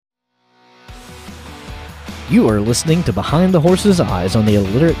You are listening to Behind the Horse's Eyes on the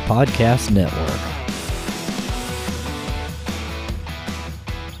Illiterate Podcast Network.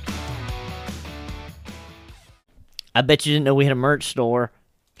 I bet you didn't know we had a merch store.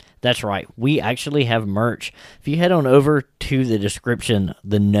 That's right, we actually have merch. If you head on over to the description,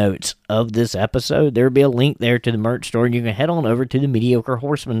 the notes of this episode, there'll be a link there to the merch store, and you can head on over to the Mediocre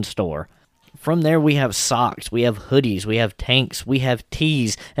Horseman store. From there, we have socks, we have hoodies, we have tanks, we have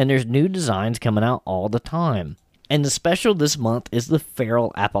tees, and there's new designs coming out all the time. And the special this month is the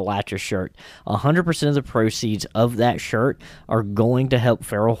Feral Appalachia shirt. 100% of the proceeds of that shirt are going to help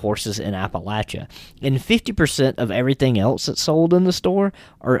feral horses in Appalachia. And 50% of everything else that's sold in the store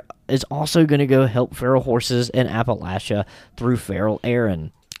is also going to go help feral horses in Appalachia through Feral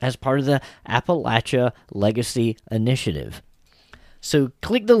Aaron as part of the Appalachia Legacy Initiative. So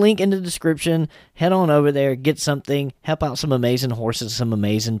click the link in the description, head on over there, get something, help out some amazing horses, some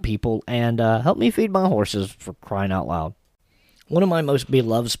amazing people, and help me feed my horses, for crying out loud. One of my most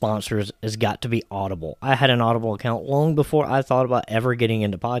beloved sponsors has got to be Audible. I had an Audible account long before I thought about ever getting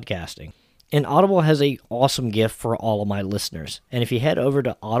into podcasting. And Audible has an awesome gift for all of my listeners. And if you head over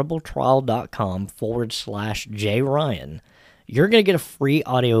to audibletrial.com/JRyan, you're going to get a free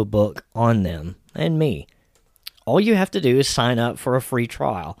audiobook on them and me. All you have to do is sign up for a free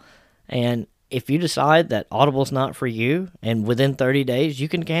trial. And if you decide that Audible's not for you, and within 30 days, you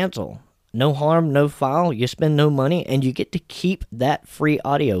can cancel. No harm, no foul, you spend no money, and you get to keep that free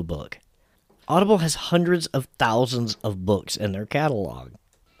audiobook. Audible has hundreds of thousands of books in their catalog,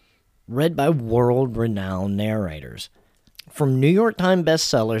 read by world-renowned narrators. From New York Times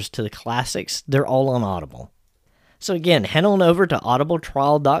bestsellers to the classics, they're all on Audible. So again, head on over to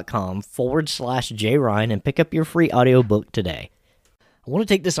audibletrial.com/JRyan and pick up your free audiobook today. I want to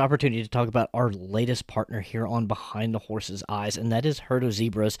take this opportunity to talk about our latest partner here on Behind the Horse's Eyes, and that is Herd of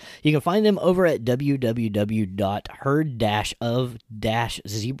Zebras. You can find them over at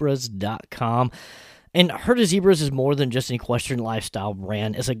www.herd-of-zebras.com. And Herd of Zebras is more than just an equestrian lifestyle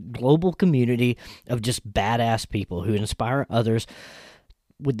brand. It's a global community of just badass people who inspire others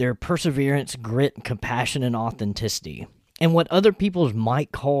with their perseverance, grit, compassion, and authenticity. And what other people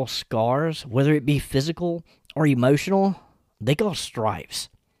might call scars, whether it be physical or emotional, they call stripes.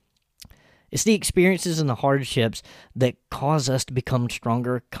 It's the experiences and the hardships that cause us to become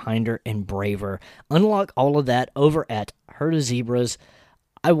stronger, kinder, and braver. Unlock all of that over at Herd of Zebras.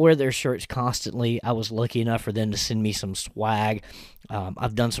 I wear their shirts constantly. I was lucky enough for them to send me some swag.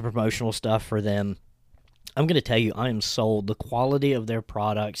 I've done some promotional stuff for them. I'm going to tell you, I am sold. The quality of their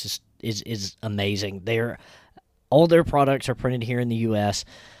products is amazing. All their products are printed here in the U.S.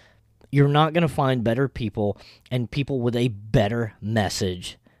 You're not going to find better people and people with a better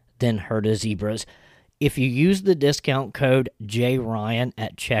message than Herd of Zebras. If you use the discount code JRyan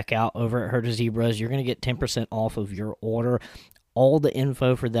at checkout over at Herd of Zebras, you're going to get 10% off of your order. All the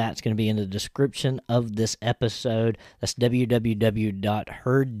info for that is going to be in the description of this episode. That's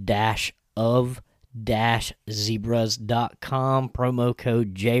www.herd-of-zebras.com, promo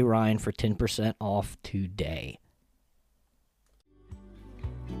code JRyan for 10% off today.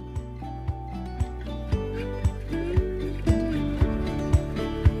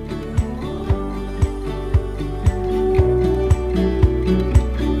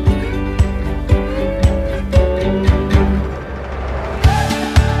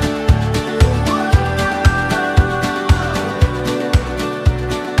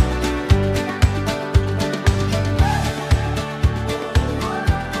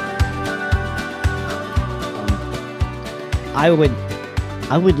 I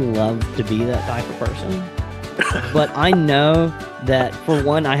would love to be that type of person, but I know that for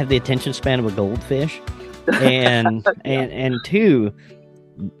one, I have the attention span of a goldfish, and two,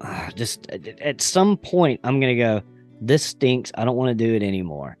 just at some point, I'm gonna go, this stinks. I don't want to do it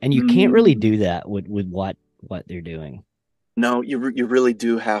anymore. And you can't really do that with what they're doing. No, you really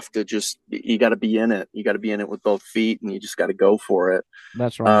do have to you got to be in it. You got to be in it with both feet, and you just got to go for it.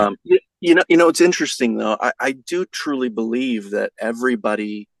 That's right. You know, it's interesting though. I do truly believe that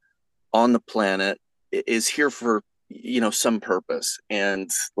everybody on the planet is here for, some purpose, and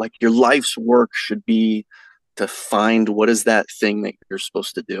like your life's work should be to find what is that thing that you're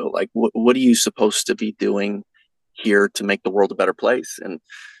supposed to do. Like, what are you supposed to be doing here to make the world a better place? And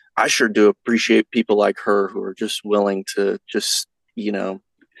I sure do appreciate people like her who are just willing to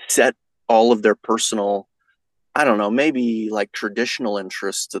set all of their personal, I don't know, maybe like traditional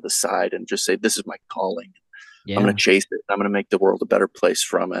interests to the side and just say, this is my calling. Yeah. I'm going to chase it. I'm going to make the world a better place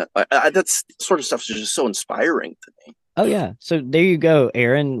from it. That's sort of stuff is just so inspiring to me. Oh, yeah. So there you go,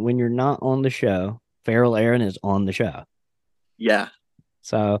 Aaron. When you're not on the show, Feral Aaron is on the show. Yeah.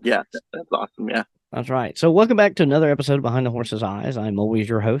 So yeah, that's awesome. Yeah. That's right. So, welcome back to another episode of Behind the Horse's Eyes. I'm always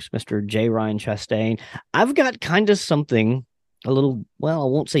your host, Mr. J. Ryan Chastain. I've got kind of something a little, well, I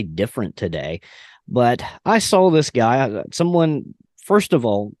won't say different today, but I saw this guy, someone, first of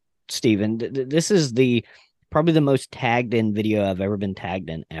all, Steven, this is the probably the most tagged in video I've ever been tagged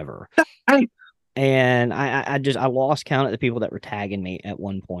in ever. Right. And I lost count of the people that were tagging me at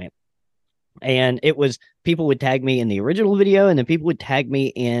one point. And it was people would tag me in the original video, and then people would tag me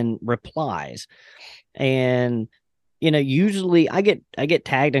in replies. And usually I get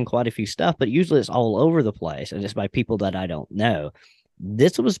tagged in quite a few stuff, but usually it's all over the place and it's by people that I don't know.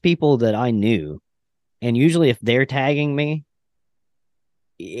 This was people that I knew, and usually if they're tagging me,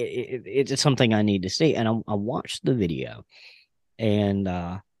 it's something I need to see. And I watched the video, and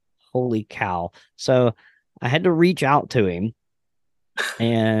holy cow! So I had to reach out to him,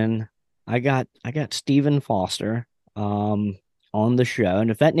 and I got Stephen Foster on the show.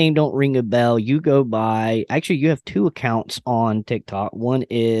 And if that name don't ring a bell, you go by, actually you have two accounts on TikTok. One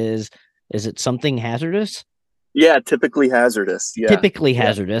is it something hazardous? Yeah, typically hazardous. Yeah. Typically Yeah.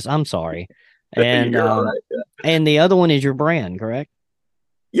 hazardous. I'm sorry. And You're all right. Yeah. and the other one is your brand, correct?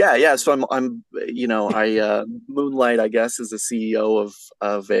 Yeah, yeah. So I moonlight, I guess, as a CEO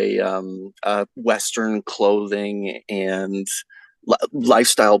of a Western clothing and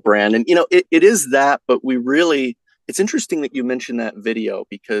lifestyle brand, and it is that. But it's interesting that you mentioned that video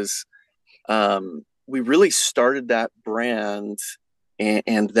because we really started that brand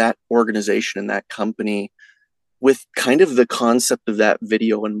and that organization and that company with kind of the concept of that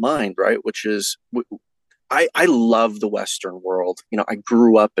video in mind, right? Which is I love the Western world. I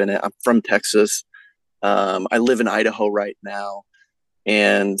grew up in it. I'm from Texas. I live in Idaho right now,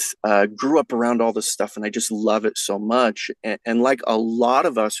 and grew up around all this stuff, and I just love it so much. And like a lot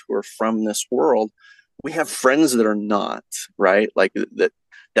of us who are from this world, we have friends that are not, right? Like that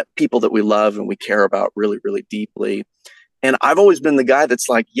people that we love and we care about really, really deeply. And I've always been the guy that's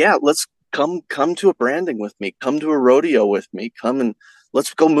like, yeah, let's come to a branding with me, come to a rodeo with me, come and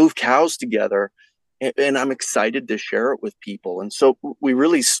let's go move cows together. And I'm excited to share it with people. And so we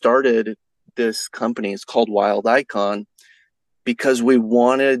really started this company. It's called Wild Icon because we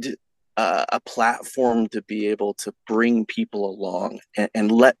wanted a platform to be able to bring people along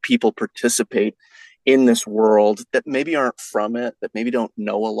and let people participate in this world that maybe aren't from it, that maybe don't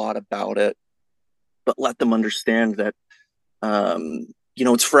know a lot about it, but let them understand that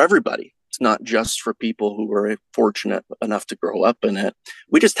it's for everybody. It's not just for people who were fortunate enough to grow up in it.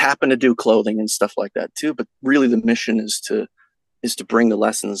 We just happen to do clothing and stuff like that too. But really, the mission is to bring the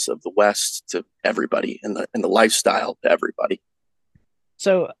lessons of the West to everybody and the lifestyle to everybody.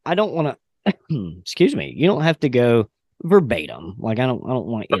 So I don't want to excuse me. You don't have to go verbatim. Like I don't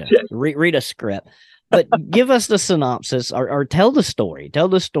want you to Okay. read a script, but give us the synopsis or tell the story. Tell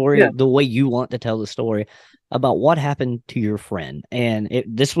the story Yeah. the way you want to tell the story about what happened to your friend. And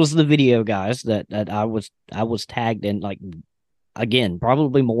this was the video, guys, that I was tagged in, like, again,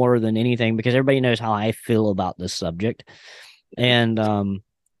 probably more than anything because everybody knows how I feel about this subject. And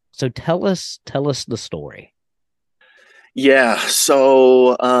so tell us the story. Yeah.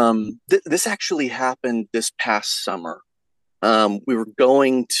 So this actually happened this past summer. We were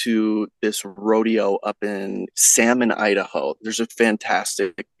going to this rodeo up in Salmon, Idaho. There's a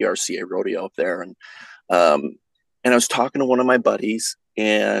fantastic PRCA rodeo up there, um, and I was talking to one of my buddies,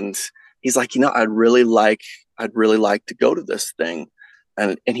 and he's like, I'd really like to go to this thing,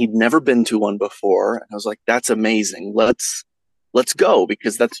 and he'd never been to one before. And I was like, that's amazing. Let's go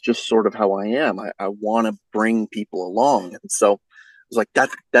because that's just sort of how I am. I want to bring people along, and so I was like,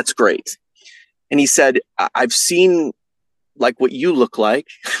 that's great. And he said, I've seen like what you look like.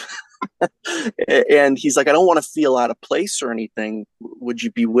 And he's like, I don't want to feel out of place or anything. Would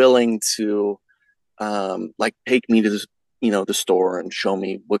you be willing to like take me to the store and show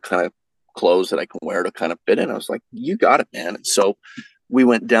me what kind of clothes that I can wear to kind of fit in? I was like, you got it, man. And so we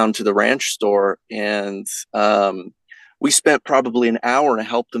went down to the ranch store, and we spent probably an hour and I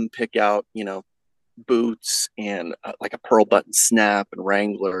helped him pick out, boots and like a pearl button snap and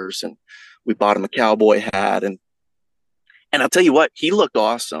Wranglers. And we bought him a cowboy hat, and I'll tell you what, he looked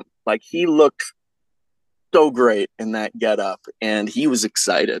awesome. Like he looked so great in that getup, and he was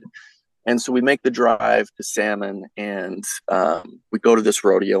excited. And so we make the drive to Salmon, and we go to this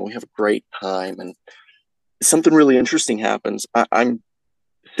rodeo. We have a great time, and something really interesting happens. I'm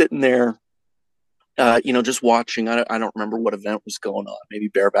sitting there, just watching. I don't remember what event was going on, maybe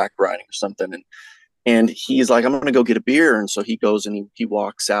bareback riding or something. And he's like, I'm going to go get a beer. And so he goes and he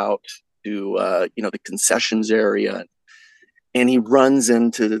walks out to the concessions area, and he runs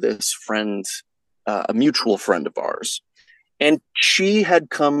into this friend, a mutual friend of ours. And she had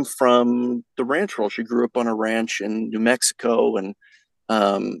come from the ranch world. She grew up on a ranch in New Mexico, and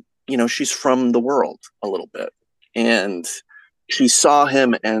she's from the world a little bit. And she saw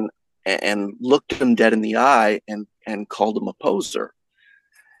him and looked him dead in the eye and called him a poser.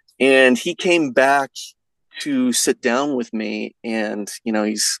 And he came back to sit down with me, and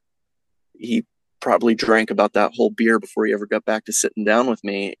he probably drank about that whole beer before he ever got back to sitting down with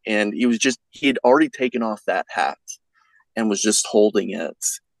me. And he had already taken off that hat and was just holding it.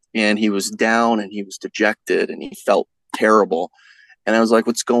 And he was down and he was dejected and he felt terrible. And I was like,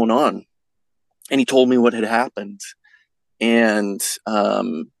 what's going on? And he told me what had happened. And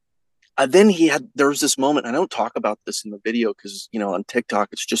then there was this moment. I don't talk about this in the video because, on TikTok,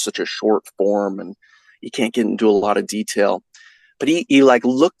 it's just such a short form and you can't get into a lot of detail. But he like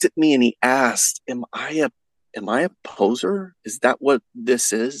looked at me and he asked, am I a poser? Is that what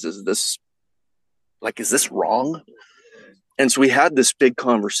this is? Is this wrong? And so we had this big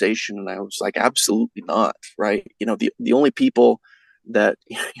conversation, and I was like, absolutely not. Right. The only people that,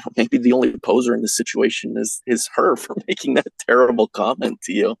 maybe the only poser in this situation is her for making that terrible comment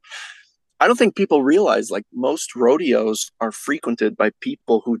to you. I don't think people realize, like, most rodeos are frequented by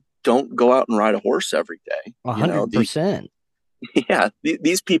people who don't go out and ride a horse every day. 100%. Yeah,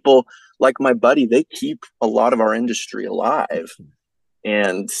 these people, like my buddy, they keep a lot of our industry alive.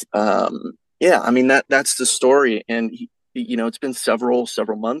 And yeah, I mean, that's the story. And it's been several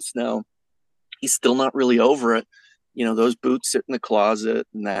months now. He's still not really over it. Those boots sit in the closet,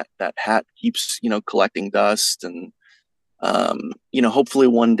 and that hat keeps collecting dust. And hopefully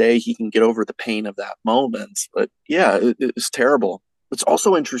one day he can get over the pain of that moment. But yeah, it's terrible. What's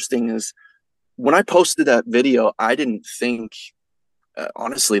also interesting is when I posted that video, I didn't think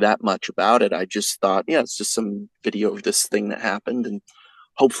honestly that much about it. I just thought, yeah, it's just some video of this thing that happened, and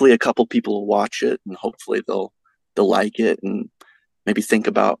hopefully a couple people will watch it, and hopefully they'll like it and maybe think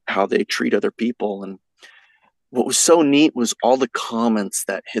about how they treat other people. And what was so neat was all the comments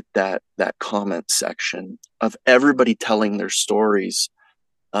that hit that comment section of everybody telling their stories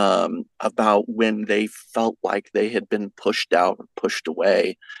about when they felt like they had been pushed out or pushed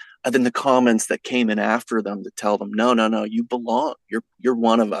away. And then the comments that came in after them to tell them, no, no, no, you belong. You're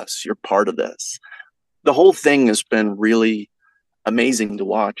one of us. You're part of this. The whole thing has been really amazing to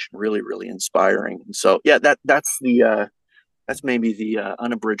watch, really, really inspiring. So yeah, that's maybe the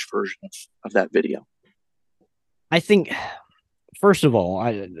unabridged version of that video. I think, first of all,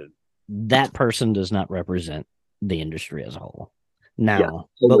 that person does not represent the industry as a whole. Yeah, Now,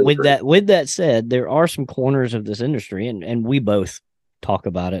 but totally agree. with that said, there are some corners of this industry, and we both talk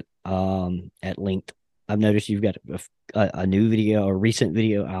about it at length. I've noticed you've got a new video, a recent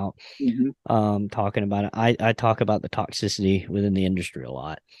video out talking about it. I talk about the toxicity within the industry a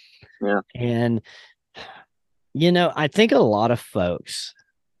lot. Yeah. And I think a lot of folks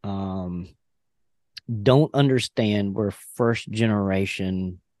don't understand we're first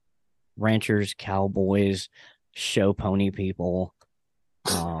generation ranchers, cowboys, show pony people.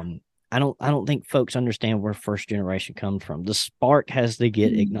 I don't think folks understand where first generation comes from. The spark has to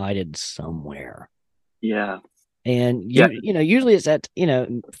get ignited somewhere. Yeah. And Yeah. usually it's that,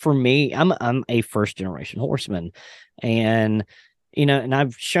 for me, I'm a first generation horseman, and and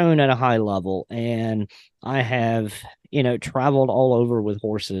I've shown at a high level, and I have, traveled all over with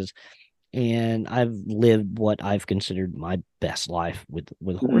horses, and I've lived what I've considered my best life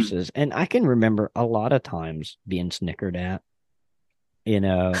with horses. And I can remember a lot of times being snickered at,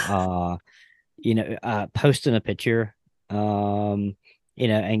 posting a picture, and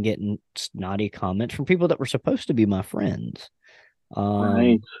getting snotty comments from people that were supposed to be my friends.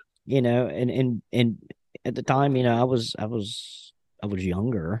 Right. And at the time, I was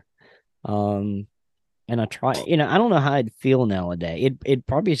younger. And I try, I don't know how I'd feel nowadays. It'd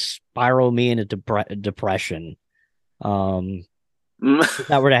probably spiral me into depression. If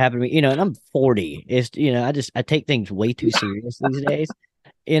that were to happen to me, and I'm 40. It's, I take things way too serious these days,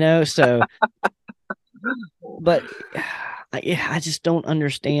 so, but I just don't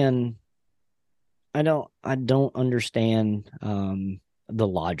understand. I don't understand the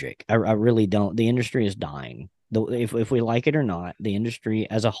logic. I really don't. The industry is dying. If we like it or not, the industry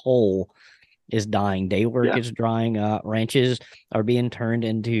as a whole is dying. Day work Yeah. is drying up. Ranches are being turned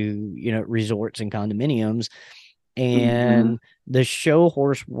into, resorts and condominiums. And the show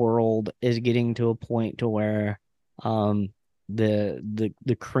horse world is getting to a point to where the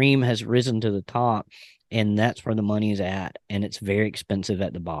cream has risen to the top, and that's where the money is at, and it's very expensive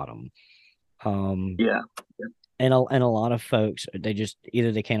at the bottom. Yeah. And a lot of folks, they just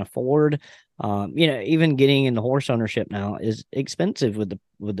either they can't afford, even getting into horse ownership now is expensive with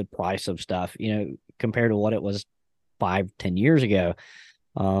the price of stuff, compared to what it was 5-10 years ago.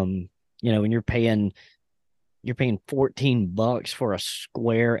 When you're paying $14 for a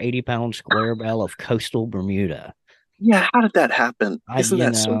square 80-pound square bale of coastal Bermuda. Yeah, how did that happen? I Isn't you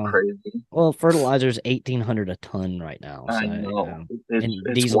that so know crazy? Well, fertilizer's 1,800 a ton right now, I so know. and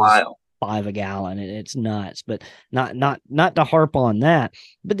It's diesel's wild. 5 a gallon, and it's nuts. But not to harp on that,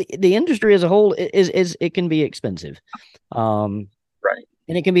 but the industry as a whole is it can be expensive, um, Right.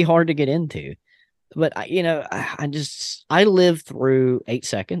 and it can be hard to get into. But I lived through 8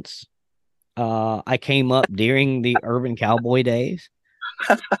 seconds. I came up during the urban cowboy days,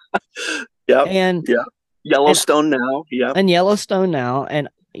 Yep. and Yeah. and Yellowstone now. Yep. and Yellowstone now, and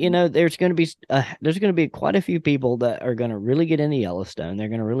there's going to be quite a few people that are going to really get into Yellowstone. They're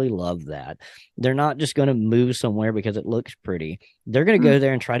going to really love that. They're not just going to move somewhere because it looks pretty. They're going to Mm. go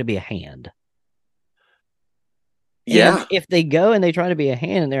there and try to be a hand. And Yeah. if they go and they try to be a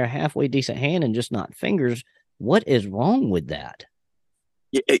hand and they're a halfway decent hand and just not fingers, what is wrong with that?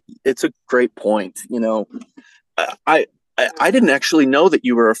 It's a great point. I, I didn't actually know that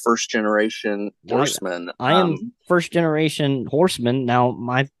you were a first generation I horseman. I am first generation horseman. Now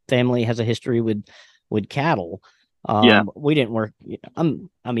my family has a history with cattle. Yeah. We didn't work. I'm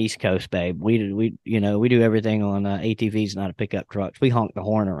East Coast, babe. We do everything on ATVs, not pickup trucks. We honk the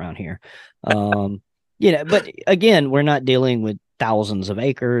horn around here. But again, we're not dealing with thousands of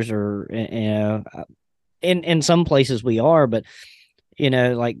acres, or in some places we are, but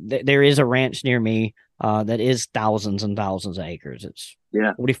like there is a ranch near me that is thousands and thousands of acres. It's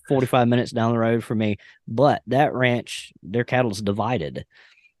Yeah. 45 minutes down the road for me, but that ranch, their cattle's divided.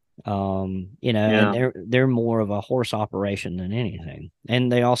 And Yeah. they're more of a horse operation than anything.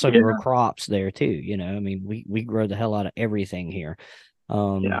 And they also grow Yeah. crops there too. I mean, we grow the hell out of everything here. Yeah.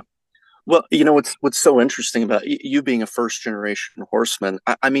 Um, Well, what's so interesting about you being a first generation horseman?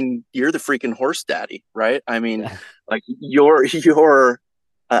 I mean, you're the freaking horse daddy, right? I mean, like your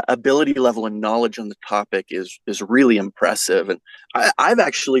ability level and knowledge on the topic is really impressive, and I've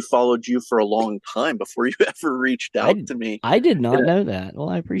actually followed you for a long time before you ever reached out I to me. I did not And, know that. Well,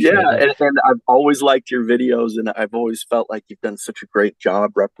 I yeah, appreciate that. and I've always liked your videos, and I've always felt like you've done such a great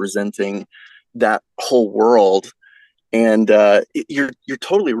job representing that whole world. And you're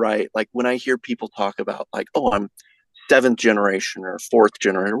totally right. Like when I hear people talk about like, oh, I'm seventh generation or fourth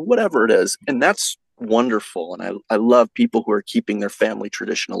generation or whatever it is, and that's wonderful. And I love people who are keeping their family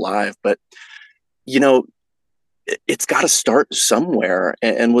tradition alive. But you know, it's got to start somewhere.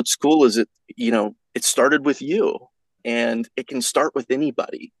 And what's cool is it started with you, and it can start with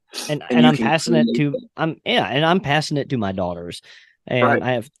anybody, and and and you I'm can passing it create to them. I'm passing it to my daughters. And Right.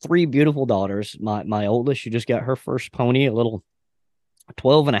 I have three beautiful daughters. My oldest, she just got her first pony, a little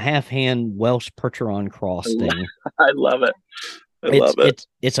 12 and a half hand Welsh Percheron cross thing. I love it. I It's love it. it's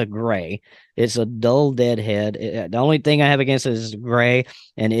it's a gray. It's a dull deadhead. The only thing I have against it is gray,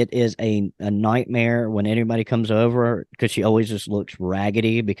 and it is a nightmare when anybody comes over because she always just looks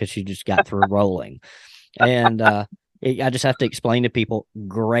raggedy because she just got through rolling. And I just have to explain to people,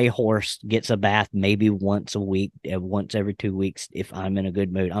 gray horse gets a bath maybe once a week, once every 2 weeks if I'm in a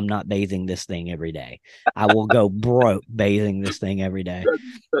good mood. I'm not bathing this thing every day. I will go broke bathing this thing every day.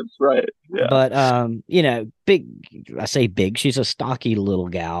 That's right. Yeah. But big, I say big, she's a stocky little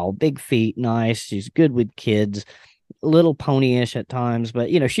gal, big feet, nice. She's good with kids, a little ponyish at times, but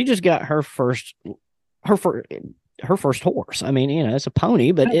she just got her first her first horse. I mean, it's a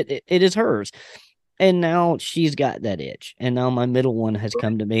pony, but it is hers. And now she's got that itch. And now my middle one has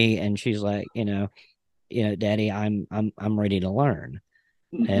come to me and she's like, Daddy, I'm ready to learn.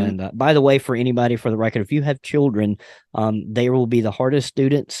 Mm-hmm. And by the way, for anybody, for the record, if you have children, they will be the hardest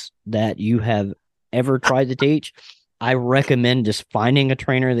students that you have ever tried to teach. I recommend just finding a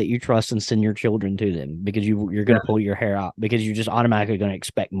trainer that you trust and send your children to them, because you're going Yeah. to pull your hair out, because you're just automatically going to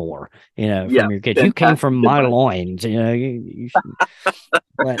expect more, Yeah. from your kids. You came Fantastic from my advice. loins, you should,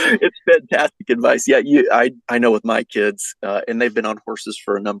 but It's fantastic advice. Yeah, I know with my kids, and they've been on horses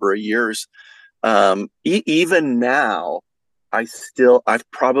for a number of years. Even now, I've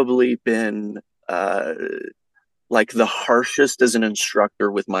probably been like the harshest as an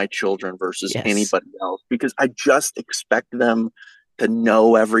instructor with my children versus yes. anybody else, because I just expect them to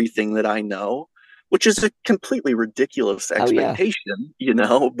know everything that I know, which is a completely ridiculous Oh yeah. expectation.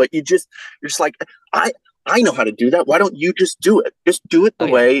 But you're just like, I I know how to do that. Why don't you just do it? Just do it Oh the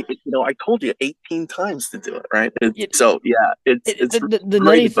yeah. way I told you 18 times to do it, right? It, So yeah, it's the great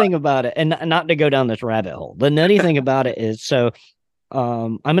nutty advice. thing about it, and not to go down this rabbit hole, the nutty thing about it is, so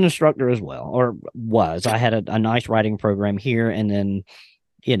I'm an instructor as well, or was. I had a nice writing program here, and then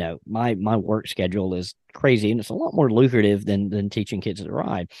my work schedule is crazy, and it's a lot more lucrative than teaching kids to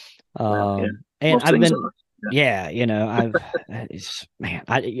ride. Well, yeah, And most I've things been are. yeah, man,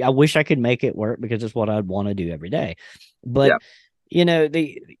 I wish I could make it work because it's what I'd want to do every day. But Yeah.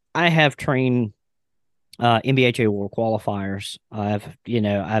 the I have trained NBHA World qualifiers.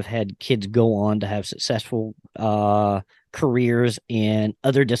 I've had kids go on to have successful careers in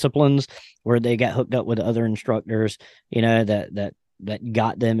other disciplines where they got hooked up with other instructors, that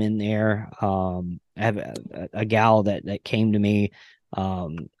got them in there. I have a gal that came to me.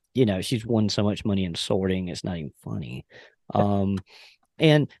 She's won so much money in sorting, it's not even funny. Um,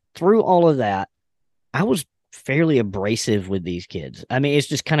 and through all of that, I was fairly abrasive with these kids. I mean, it's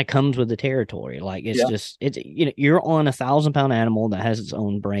just kind of comes with the territory. Like Yeah. you're on 1,000-pound animal that has its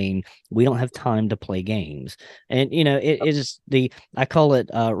own brain. We don't have time to play games. And it is I call it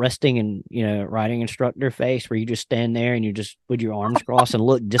resting and riding instructor face, where you just stand there and you just with your arms crossed and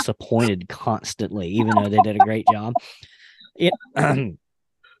look disappointed constantly, even though they did a great job. It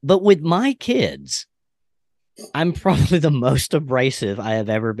but with my kids, I'm probably the most abrasive I have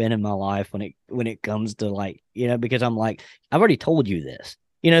ever been in my life when it comes to, like, because I'm like, I've already told you this.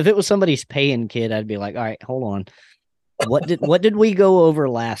 If it was somebody's paying kid, I'd be like, all right, hold on. What did we go over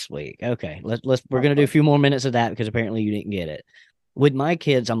last week? Okay, we're gonna do a few more minutes of that because apparently you didn't get it. With my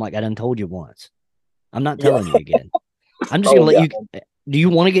kids, I'm like, I done told you once. I'm not Yeah. telling you again. I'm just gonna Oh let yeah. you. Do you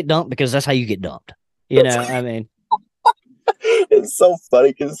want to get dumped? Because that's how you get dumped. I mean, It's so funny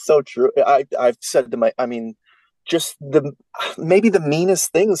because it's so true. I've said to I mean, just maybe the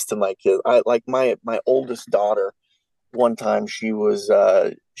meanest things to my kids. I like my oldest daughter. One time she was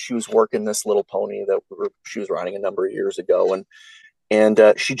working this little pony that she was riding a number of years ago, and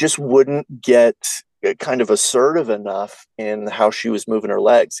she just wouldn't get kind of assertive enough in how she was moving her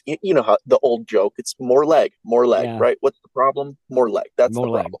legs. You know how the old joke, it's more leg, yeah, right? What's the problem? More leg. That's the more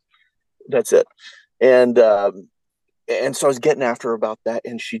leg. problem. That's it. And so I was getting after her about that,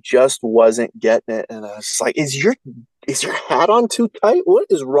 and she just wasn't getting it. And I was like, "Is your hat on too tight? What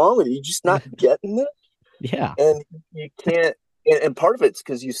is wrong with you? You just not getting it?" Yeah. And you can't. And part of it's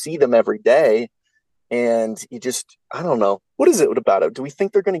because you see them every day, and you just, I don't know, what is it about it? Do we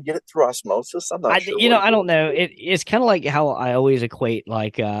think they're going to get it through osmosis? I'm not sure what it I don't is. know. It's kind of like how I always equate,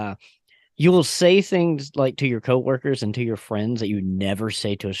 like, you will say things like to your coworkers and to your friends that you would never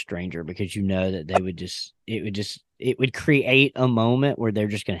say to a stranger because you know that it would create a moment where they're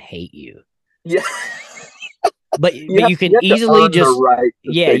just going to hate you. Yeah, But you you can have to easily earn the just, right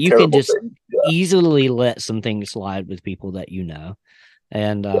to yeah, say you can terrible just things. Yeah, easily let some things slide with people that you know.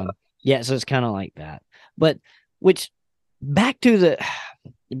 And yeah, yeah, so it's kind of like that. But which back to the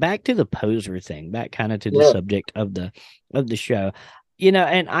back to the poser thing, back kind of to the yeah. subject of the show.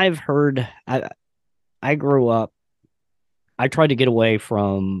 And I've heard I grew up, I tried to get away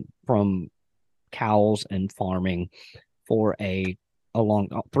from cows and farming for a long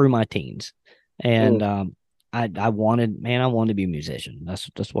through my teens. And Mm, I wanted to be a musician.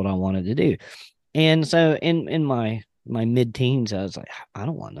 That's what I wanted to do. And so in my mid teens, I was like, I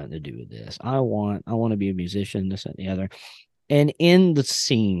don't want nothing to do with this. I want to be a musician, this and the other. And in the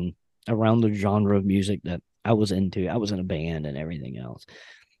scene around the genre of music that I was into, I was in a band and everything else.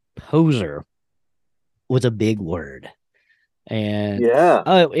 Poser was a big word. And yeah,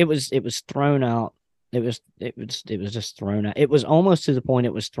 oh, it was thrown out. It was just thrown out. It was almost to the point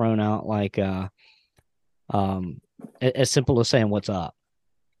it was thrown out like um as simple as saying what's up.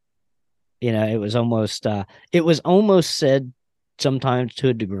 It was almost said sometimes to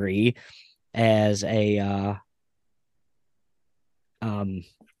a degree as a um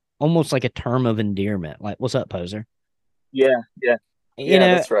almost like a term of endearment, like what's up, poser. yeah, yeah, You yeah.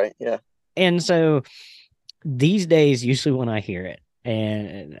 know, That's right. Yeah, and so these days, usually when I hear it,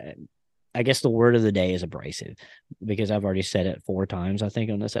 and I guess the word of the day is abrasive because I've already said it 4 times, I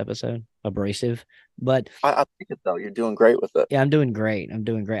think, on this episode, abrasive. But I like it though. You're doing great with it. yeah, I'm doing great. I'm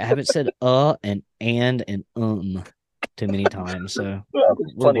doing great. I haven't said and too many times, so Well,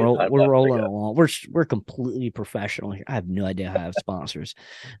 there's plenty of time we're left, I rolling guess. along. We're completely professional here. I have no idea how I have sponsors.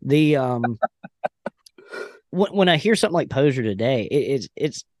 The when I hear something like Poser today,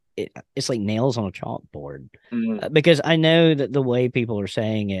 it's like nails on a chalkboard, Mm, because I know that the way people are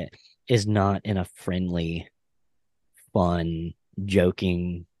saying it is not in a friendly, fun,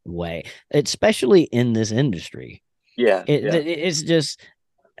 joking way, especially in this industry. yeah, yeah, It's just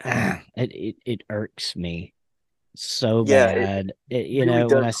it irks me so yeah. bad. Really When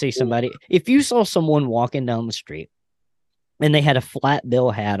does. I see somebody, if you saw someone walking down the street and they had a flat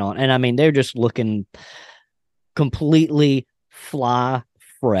bill hat on, and I mean they're just looking completely fly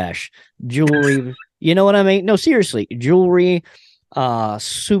fresh, jewelry, you know what I mean? No, seriously, jewelry,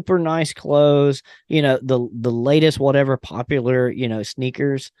 super nice clothes, the latest whatever popular,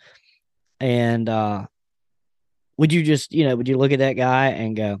 sneakers, and would you just, would you look at that guy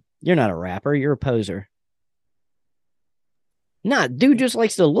and go, "You're not a rapper, you're a poser"? Nah, dude just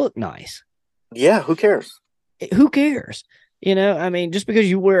likes to look nice. Yeah, who cares? Who cares? I mean, just because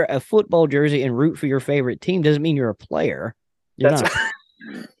you wear a football jersey and root for your favorite team doesn't mean you're a player. You're That's not.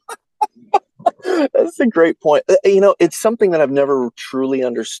 that's a great point. It's something that I've never truly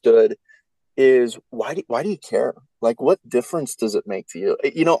understood is why do you care? Like, what difference does it make to you?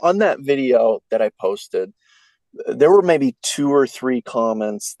 On that video that I posted, there were maybe two or three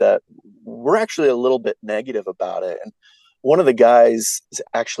comments that were actually a little bit negative about it. And one of the guys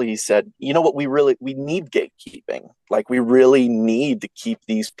actually, he said, "You know what? We need gatekeeping. Like, we really need to keep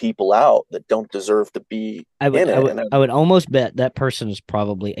these people out that don't deserve to be I would, in I it." would, I would almost bet that person is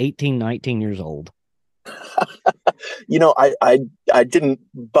probably 18, 19 years old. I didn't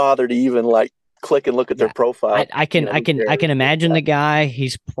bother to even like click and look at their Yeah, profile. I Who can, I cares? can imagine the guy.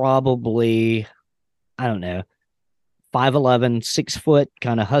 He's probably, I don't know, 5'11", 6 foot,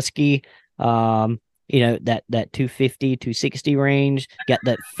 kind of husky. Um, that 250, 260 range. Got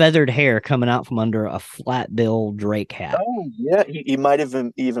that feathered hair coming out from under a flat bill Drake hat. Oh yeah, he might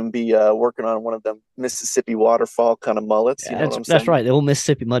even be working on one of them Mississippi waterfall kind of mullets. You Yeah, know what I'm that's saying? right, the old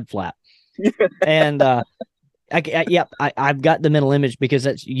Mississippi mud flap. And I've got the mental image because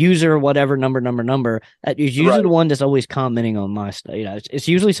that's user whatever number. That is usually the Right. one that's always commenting on my stuff. It's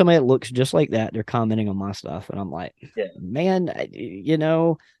usually somebody that looks just like that. They're commenting on my stuff, and I'm like, Yeah. man,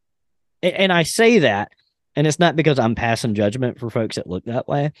 and I say that, and it's not because I'm passing judgment for folks that look that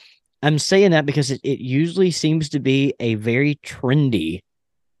way. I'm saying that because it usually seems to be a very trendy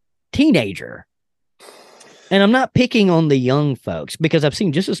teenager. And I'm not picking on the young folks because I've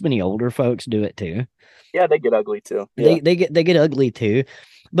seen just as many older folks do it too. Yeah, they get ugly too. They Yeah. they get ugly too.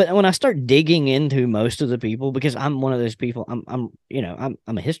 But when I start digging into most of the people, because I'm one of those people,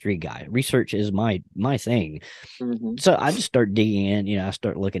 I'm a history guy. Research is my thing. Hmm. So I just start digging in. I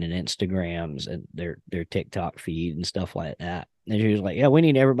start looking at Instagrams and their TikTok feed and stuff like that. And she was like, "Yeah, we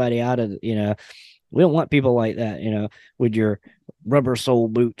need everybody out of we don't want people like that, with your rubber sole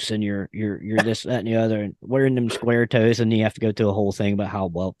boots and your this, that, and the other, and wearing them square toes." And you have to go through a whole thing about how,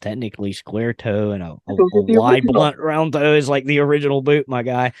 well, technically square toe and Those a are the wide original. blunt round toe is like the original boot, my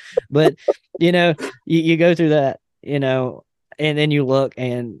guy. But you go through that, and then you look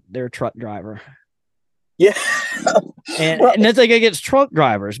and they're a truck driver. Yeah. And, Well, and nothing against truck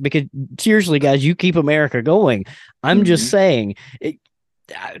drivers, because seriously, guys, you keep America going. I'm just mhm. saying,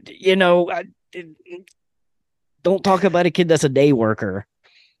 you know, don't talk about a kid that's a day worker,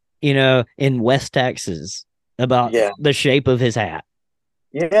 in West Texas, about Yeah. the shape of his hat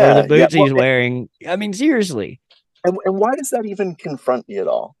or the Yeah. Yeah. boots Well, he's wearing. I mean, seriously, and why does that even confront you at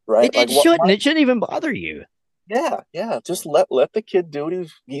all? Right? Like it what? shouldn't. It shouldn't even bother you. Yeah. Yeah. Just let the kid do what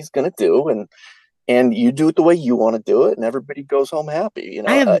he's gonna do, and you do it the way you want to do it, and everybody goes home happy.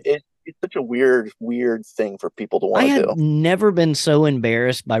 I have It's such a weird thing for people to I want to have do. never been so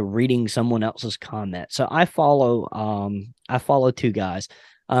embarrassed by reading someone else's comment. So I follow two guys,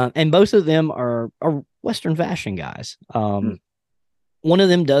 and both of them are Western fashion guys. Mm. One of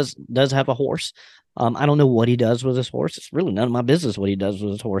them does have a horse. I don't know what he does with his horse. It's really none of my business what he does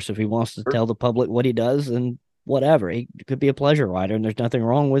with his horse. If he wants to Sure. tell the public what he does, then whatever. He could be a pleasure rider, and there's nothing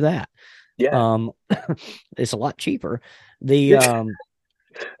wrong with that. Yeah. Um, it's a lot cheaper. The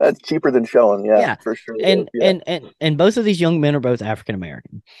That's cheaper than showing. Yeah, Yeah, for sure it is. and Yeah. and and and both of these young men are both African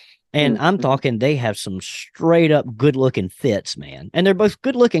American, and I'm Mm-hmm. talking they have some straight up good looking fits, man, and they're both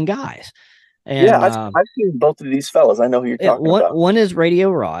good looking guys. Yeah, And I've seen both of these fellas. I know who you're talking about. one is Radio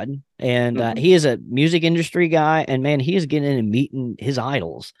Rod, and Hmm. he is a music industry guy, and man, he is getting in and meeting his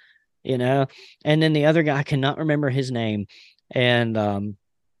idols, you know. And then the other guy, I cannot remember his name, and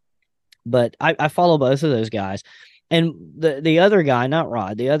but I follow both of those guys. And the other guy, not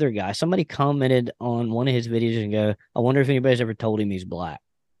Rod, the other guy, somebody commented on one of his videos and go, "I wonder if anybody's ever told him he's black."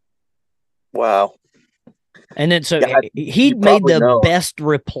 Wow. And then so Yeah, he you made probably the know. best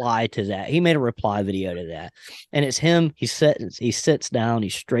reply to that. He made a reply video to that, and it's him. He sits down, he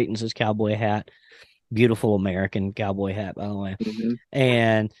straightens his cowboy hat, beautiful American cowboy hat, by the way, Hmm.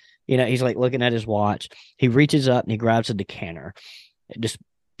 and he's like looking at his watch. He reaches up and he grabs a decanter, just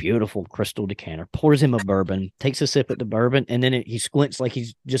beautiful crystal decanter, pours him a bourbon, takes a sip at the bourbon, and then he squints like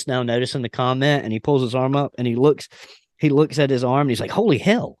he's just now noticing the comment, and he pulls his arm up and he looks at his arm and he's like, "Holy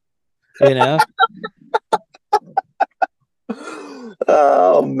hell," you know.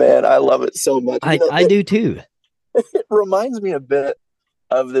 Oh man, I love it so much. I do too. It reminds me a bit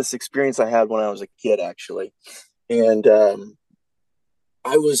of this experience I had when I was a kid, actually. And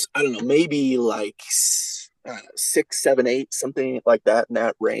I don't know, maybe like 6, 7, 8, something like that in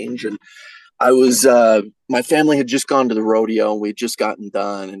that range. And I was my family had just gone to the rodeo and we'd just gotten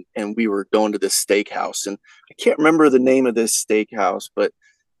done and we were going to this steakhouse and I can't remember the name of this steakhouse, but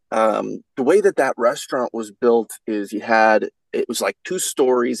the way that that restaurant was built is it was like two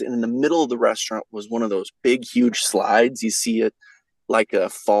stories and in the middle of the restaurant was one of those big huge slides. You see it like a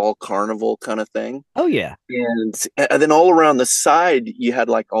fall carnival kind of thing. Oh yeah. And then all around the side you had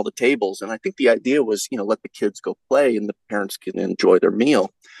like all the tables and I think the idea was, let the kids go play and the parents can enjoy their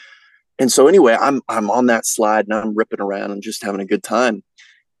meal. And so anyway, I'm on that slide and I'm ripping around and just having a good time.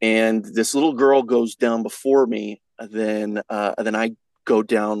 And this little girl goes down before me, then I go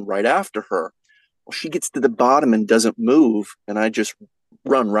down right after her. Well, she gets to the bottom and doesn't move, and I just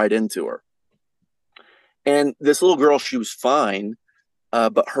run right into her. And this little girl, she was fine,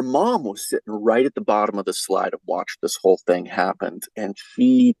 but her mom was sitting right at the bottom of the slide and watched this whole thing happen. And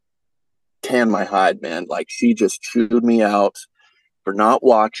she tanned my hide, man. Like she just chewed me out for not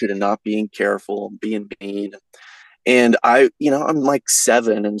watching and not being careful and being mean. And I'm like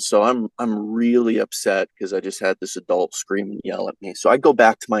 7, and so I'm really upset because I just had this adult scream and yell at me. So I go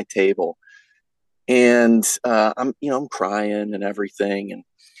back to my table, and I'm crying and everything,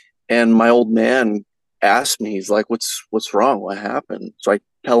 and my old man asked me, he's like, "What's wrong? What happened?" So I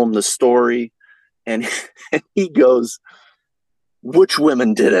tell him the story, and, and he goes, "Which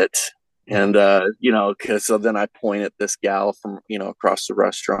women did it?" And because so then I point at this gal from across the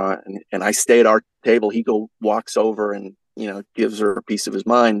restaurant, and I stay at our table. He walks over and gives her a piece of his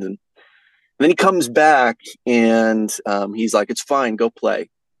mind, and then he comes back and he's like, "It's fine, go play."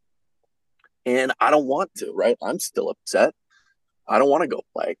 And I don't want to, right? I'm still upset. I don't want to go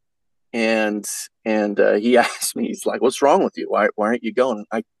play. And he asked me, he's like, "What's wrong with you? Why aren't you going?"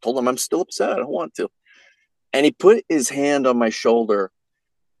 I told him I'm still upset. I don't want to. And he put his hand on my shoulder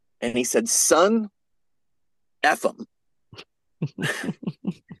and he said, "Son, F him."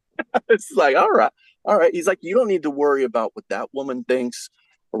 It's like, all right, all right. He's like, "You don't need to worry about what that woman thinks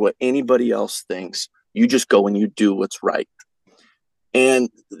or what anybody else thinks. You just go and you do what's right." And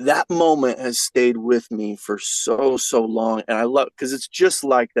that moment has stayed with me for so long. And I love because it's just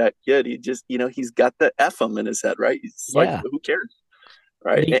like that kid. He just, he's got the F him in his head, right? He's like, Yeah. who cares?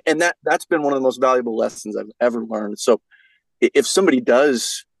 Right. The And that's been one of the most valuable lessons I've ever learned. So if somebody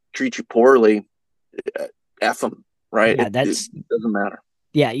does treat you poorly, F them, right? yeah, It that's doesn't matter.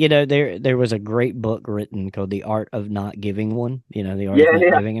 yeah, there was a great book written called The Art of Not Giving One, The Art of Yeah, Not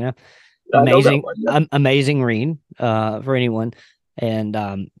yeah. Giving Enough. I know that one. Yeah. Amazing read for anyone. And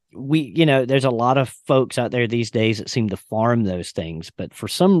there's a lot of folks out there these days that seem to farm those things, but for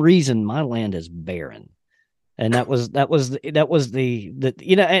some reason my land is barren. And and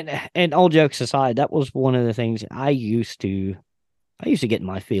all jokes aside, that was one of the things I used to get in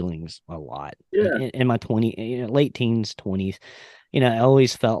my feelings a lot Yeah. in my late teens, 20s. I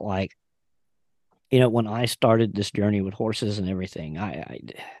always felt like, when I started this journey with horses and everything, I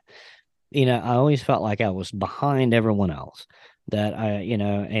always felt like I was behind everyone else.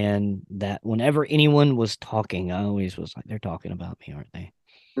 And that whenever anyone was talking, I always was like, they're talking about me, aren't they?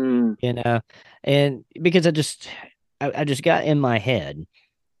 Mm, You know, and because I just got in my head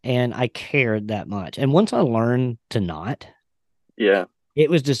and I cared that much. And once I learned to not, yeah. it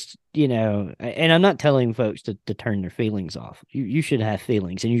was just, and I'm not telling folks to turn their feelings off. You should have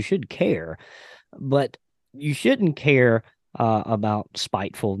feelings and you should care, but you shouldn't care about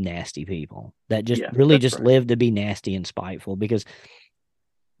spiteful, nasty people that just Yeah. really That's just right. live to be nasty and spiteful because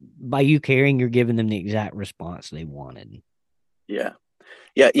by you caring, you're giving them the exact response they wanted. Yeah.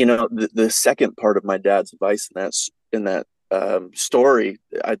 Yeah. The second part of my dad's advice in that story,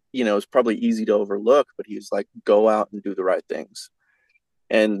 is probably easy to overlook, but he was like, go out and do the right things.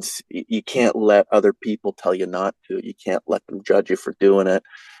 And you can't let other people tell you not to. You can't let them judge you for doing it.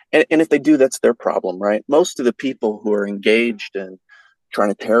 And if they do, that's their problem, right? Most of the people who are engaged in trying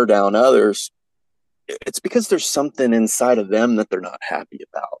to tear down others, it's because there's something inside of them that they're not happy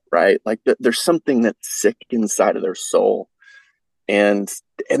about, right? Like there's something that's sick inside of their soul, and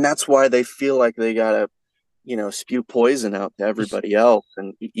and that's why they feel like they gotta spew poison out to Just everybody else.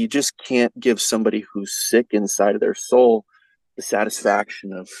 And you just can't give somebody who's sick inside of their soul the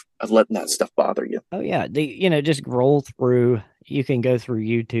satisfaction of letting that stuff bother you. Oh yeah, just roll through. You can go through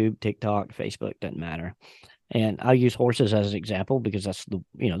YouTube, TikTok, Facebook, doesn't matter. And I'll use horses as an example because that's the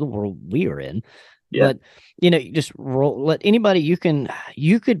world we are in. Yeah. But you just roll. Let anybody you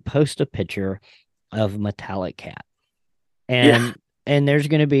could post a picture of metallic cat, Yeah. and there's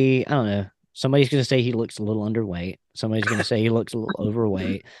going to be, I don't know. Somebody's going to say he looks a little underweight. Somebody's going to say he looks a little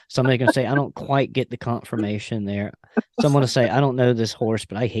overweight. Somebody's going to say I don't quite get the confirmation there. Someone to say I don't know this horse,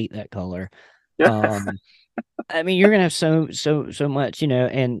 but I hate that color. Yeah. Um, I mean, you're gonna have so much,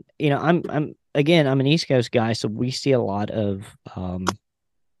 and I'm again, I'm an East Coast guy, so we see a lot of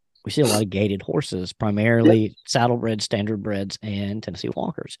gaited horses, Yeah. primarily saddlebreds, standardbreds, and Tennessee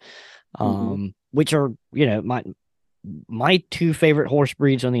Walkers, Hmm. which are my two favorite horse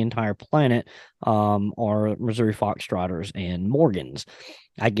breeds on the entire planet, are Missouri Foxtrotters and Morgans.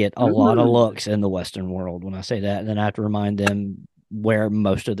 I get a lot of Mm. looks in the Western world when I say that, and then I have to remind them where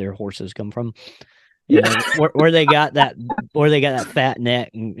most of their horses come from. Yeah. Where they got that fat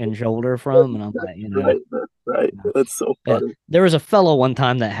neck and shoulder from, and I'm That's like, right. That's right. That's so yeah. funny. There was a fellow one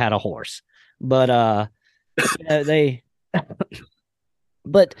time that had a horse, but they,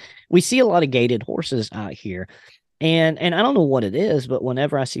 but we see a lot of gaited horses out here, and I don't know what it is, but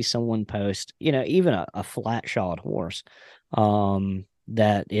whenever I see someone post, even a flat shod horse,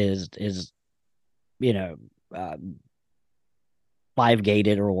 that is you know, uh, five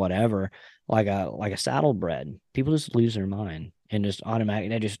gated or whatever, like a saddlebred, people just lose their mind and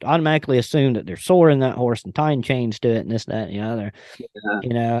they just automatically assume that they're soaring that horse and tying chains to it and this, that, and the other.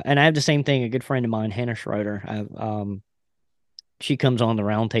 Yeah. And I have the same thing. A good friend of mine, Hannah Schroeder, she comes on the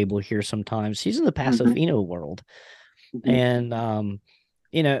round table here sometimes. She's in the Hmm. Pasofino world. Hmm. And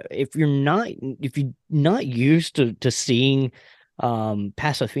if you're not used to seeing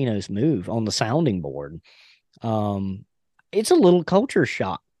Pasofinos move on the sounding board, um it's a little culture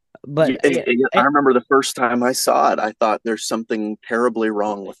shock. But Yeah, I remember the first time I saw it, I thought there's something terribly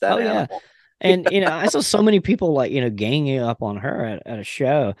wrong with that oh yeah. animal. And I saw so many people like, ganging up on her at a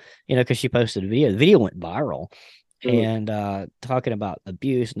show, because she posted a video. The video went viral, Mm. and talking about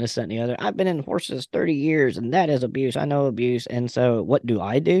abuse and this, that, and the other. I've been in horses 30 years, and that is abuse. I know abuse. And so what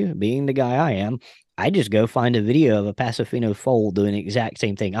do? Being the guy I am, I just go find a video of a Pasofino foal doing the exact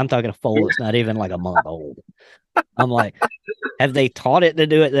same thing. I'm talking a foal that's not even like a month old. I'm like, have they taught it to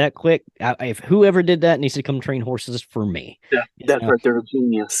do it that quick? If whoever did that needs to come train horses for me. Yeah, that's right. They're a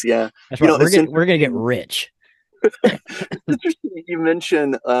genius. Yeah, That's right. it's We're gonna get interesting. rich. It's interesting that you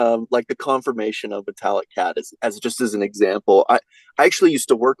mentioned like the conformation of metallic cat as just as an example. I actually used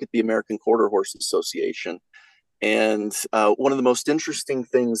to work at the American Quarter Horse Association, and one of the most interesting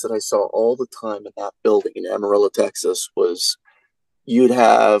things that I saw all the time in that building in Amarillo, Texas, was you'd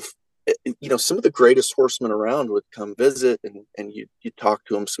have some of the greatest horsemen around would come visit, and you talk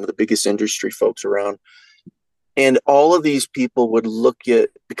to them, some of the biggest industry folks around, and all of these people would look at,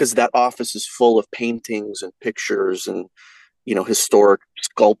 because that office is full of paintings and pictures and historic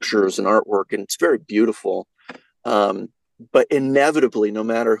sculptures and artwork, and it's very beautiful. um, but inevitably, no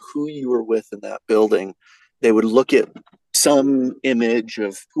matter who you were with in that building, they would look at some image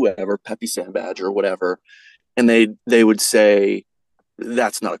of whoever, Peppy Sandbadge or whatever, and they would say,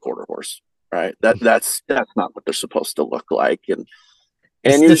 that's not a quarter horse, right? That's not what they're supposed to look like. And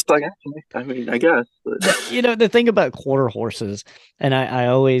It's you're the just like, I mean, I guess. But the thing about quarter horses, and I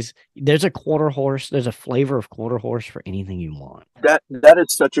always, there's a quarter horse, there's a flavor of quarter horse for anything you want. that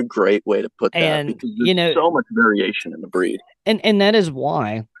is such a great way to put that, And because there's so much variation in the breed. and that is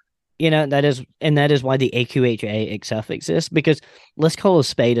why, that is why the AQHA itself exists, because let's call a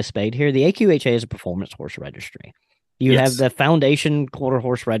spade here. The AQHA is a performance horse registry. You have Yes. the foundation quarter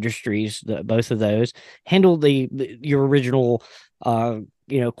horse registries, both of those handle your original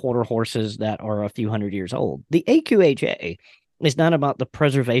quarter horses that are a few hundred years old. The AQHA is not about the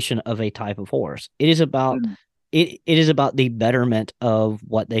preservation of a type of horse. Mm. It is about the betterment of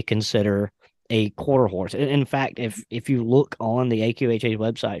what they consider a quarter horse. In fact, if you look on the AQHA's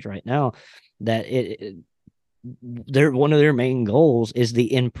websites right now, that they're one of their main goals is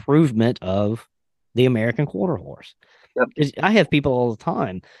the improvement of the American quarter horse. Yep. I have people all the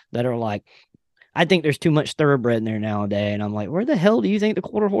time that are like, I think there's too much thoroughbred in there nowadays, and I'm like, where the hell do you think the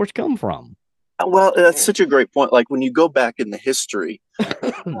quarter horse come from? Well, that's such a great point. Like when you go back in the history,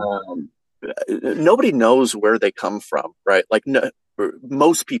 um, nobody knows where they come from, right? Like no,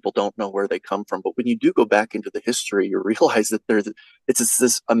 most people don't know where they come from. But when you do go back into the history, you realize that it's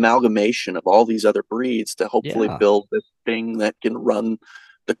this amalgamation of all these other breeds to hopefully Yeah, build this thing that can run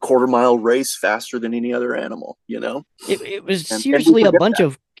the quarter-mile race faster than any other animal, it was and we seriously a forget bunch that.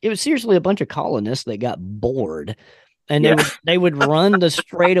 of it was seriously a bunch of colonists that got bored, and Yeah. they would run the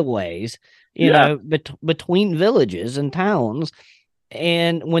straightaways, Yeah. between villages and towns.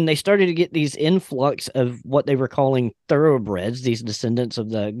 And when they started to get these influx of what they were calling thoroughbreds, these descendants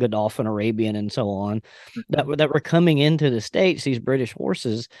of the Godolphin Arabian and so on, that were coming into the states, these British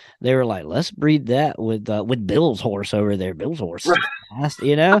horses, they were like, let's breed that with Bill's horse over there. Bill's horse Right. is fast,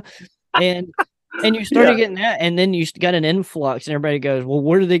 and And you started Yeah. getting that, and then you got an influx, and everybody goes, "Well,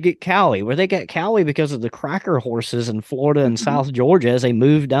 where do they get Cowie? Where they got Cowie because of the cracker horses in Florida and Mhm. South Georgia as they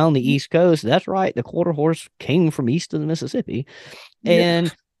moved down the East Coast." That's right, the quarter horse came from east of the Mississippi, Yeah.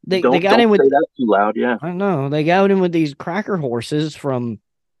 and they got Don't in with say that too loud. Yeah. I don't know they got in with these cracker horses from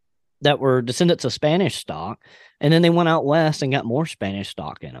that were descendants of Spanish stock, and then they went out west and got more Spanish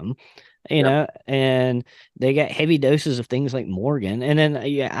stock in them, Yeah. and they got heavy doses of things like Morgan. And then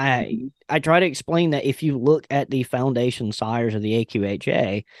yeah, Mhm. I try to explain that if you look at the foundation sires of the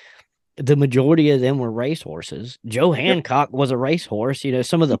AQHA, the majority of them were racehorses. Joe Yep. Hancock was a racehorse.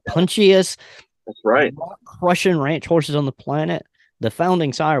 Some of the Yeah, punchiest, that's right. crushing ranch horses on the planet. The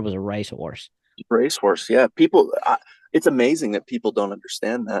founding sire was a racehorse. Racehorse. Yeah. It's amazing that people don't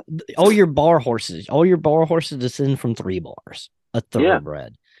understand that. All your bar horses descend from three bars, a Yeah,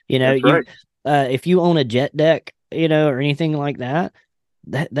 thoroughbred. that's You right. if you own a jet deck, or anything like that,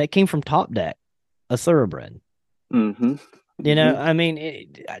 that came from top deck, a thoroughbred. Hmm. Hmm. I mean,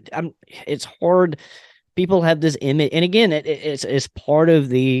 it's hard. People have this image, and again, it's part of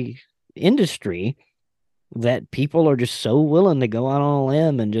the industry that people are just so willing to go out on a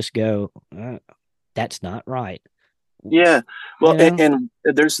limb and just go, that's not right. Yeah. Well, You know, and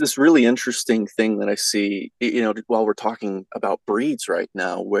there's this really interesting thing that I see, while we're talking about breeds right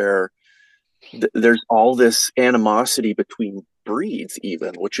now, where there's all this animosity between breeds,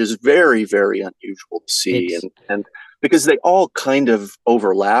 even, which is very, very unusual to see. it's And because they all kind of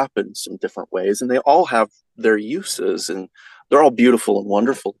overlap in some different ways, and they all have their uses, and they're all beautiful and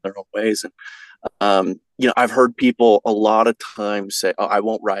wonderful in their own ways. And I've heard people a lot of times say, "Oh, I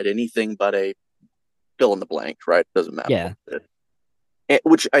won't ride anything but a fill in the blank." Right? Doesn't matter what yeah. it is.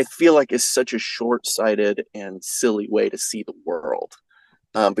 Which I feel like is such a short-sighted and silly way to see the world.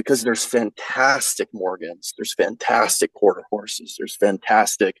 Because there's fantastic Morgans, there's fantastic quarter horses, there's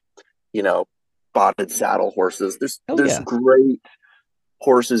fantastic, you know, spotted saddle horses. Oh There's yeah. great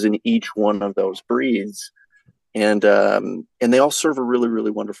horses in each one of those breeds, and they all serve a really,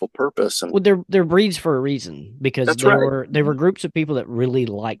 really wonderful purpose. And Well, they're breeds for a reason because that's right. there were groups of people that really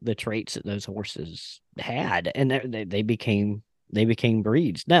liked the traits that those horses had, and they became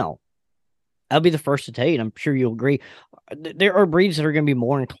breeds. Now, I'll be the first to tell you, and I'm sure you'll agree, there are breeds that are going to be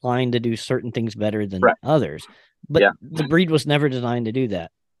more inclined to do certain things better than Right. others, but Yeah. the breed was never designed to do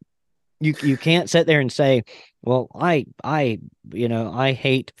that. You can't sit there and say, well, I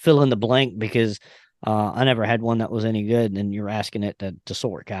hate fill in the blank because I never had one that was any good, and you're asking it to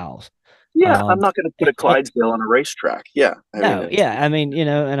sort cows. Yeah. I'm Um, not going to put a it, Clydesdale on a racetrack. Yeah. I mean, no, it's yeah, I mean,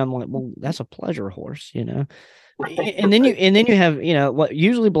 and I'm like, well, that's a pleasure horse. right. And then you have, what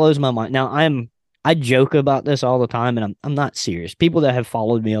usually blows my mind. Now I joke about this all the time, and I'm not serious. People that have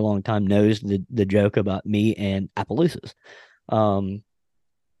followed me a long time knows the joke about me and Appaloosas. Um,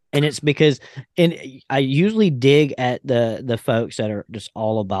 and it's because and I usually dig at the folks that are just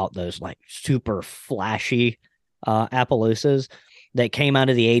all about those like super flashy Appaloosas that came out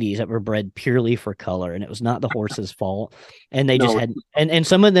of the 80s that were bred purely for color, and it was not the horse's fault, and they just No. had and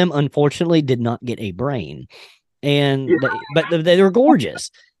some of them unfortunately did not get a brain, Yeah, but they were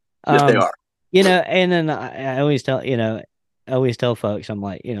gorgeous. yes, they um are. and then I always tell I always tell folks, I'm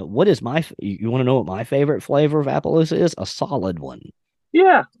like, what is you want to know what my favorite flavor of Appaloosa is? A solid one.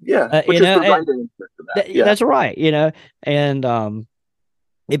 Yeah. Yeah. uh, you Which is know the right and answer to that. Yeah. that's right. And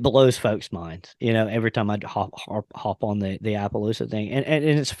it blows folks' minds, every time I hop on the Appaloosa thing. And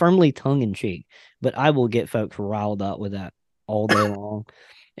it's firmly tongue in cheek, but I will get folks riled up with that all day long.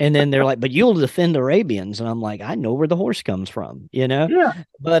 And then they're like, but you'll defend Arabians. And I'm like, I know where the horse comes from. Yeah.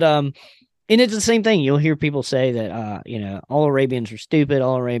 But, and it's the same thing. You'll hear people say that, all Arabians are stupid.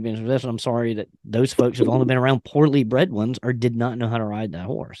 All Arabians are this. And I'm sorry that those folks have only been around poorly bred ones or did not know how to ride that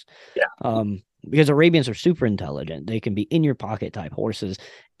horse. Yeah. Because Arabians are super intelligent. They can be in your pocket type horses.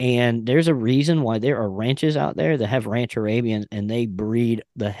 And there's a reason why there are ranches out there that have ranch Arabians and they breed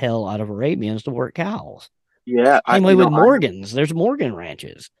the hell out of Arabians to work cows. Yeah. Same way with Morgans. There's Morgan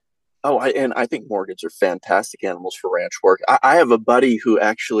ranches. I think Morgans are fantastic animals for ranch work. I have a buddy who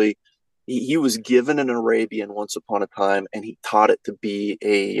actually he was given an Arabian once upon a time, and he taught it to be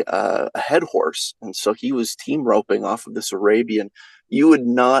a head horse, and so he was team roping off of this Arabian. You would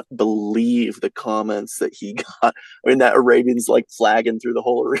not believe the comments that he got. I mean, that Arabian's like flagging through the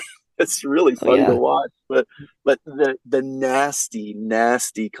whole arena. It's really Oh, fun to yeah. watch, but the nasty,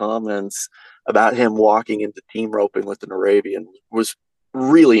 nasty comments about him walking into team roping with an Arabian was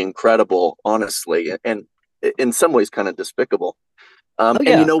really incredible, honestly, and in some ways kind of despicable. Oh And you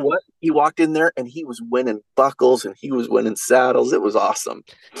yeah, know what? He walked in there and he was winning buckles and he was winning saddles. It was awesome.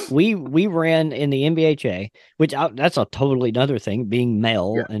 we ran in the NBHA, which that's a totally another thing. Being Yeah,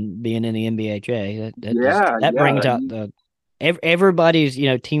 male and being in the NBHA, yeah, that yeah. brings out the everybody's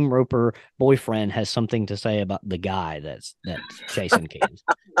team roper boyfriend has something to say about the guy that's chasing kids.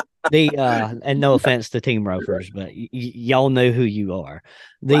 The and no offense to team ropers, but y'all know who you are.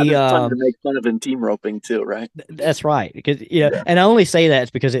 Well, The there's plenty to make fun of in team roping too, right? That's right, because Yeah, and I only say that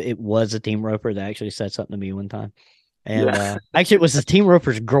it's because it was a team roper that actually said something to me one time. And yeah. actually, it was the team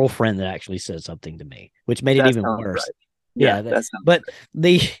roper's girlfriend that actually said something to me, which made it That even sounds worse. right. Yeah, Yeah, that sounds but right.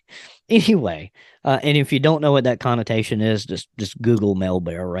 the anyway, and if you don't know what that connotation is, just Google male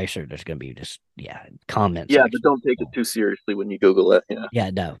bear racer. There's going to be just comment Yeah, but section. don't take it too seriously when you Google it. Yeah. Yeah,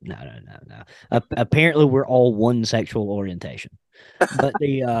 no. Apparently, we're all one sexual orientation, but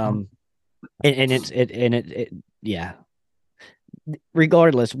the and it yeah.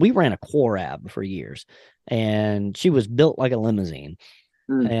 Regardless, we ran a Quorab for years, and she was built like a limousine.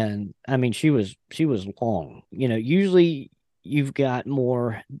 Mm, And I mean, she was long. Usually you've got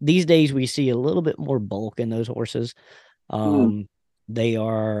more these days. We see a little bit more bulk in those horses. mm, Um, they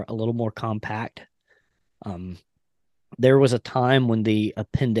are a little more compact. Um, there was a time when the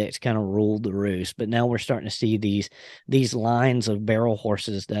appendix kind of ruled the roost, but now we're starting to see these lines of barrel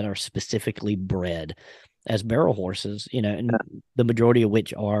horses that are specifically bred as barrel horses, and yeah, the majority of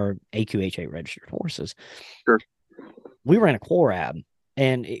which are AQHA registered horses. sure. We ran a Quorab,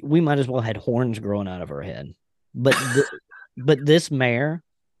 and we might as well had horns growing out of her head. But but this mare,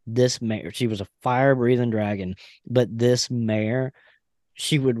 she was a fire breathing dragon. But this mare,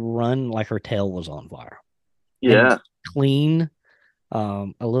 she would run like her tail was on fire, and Yeah. clean. A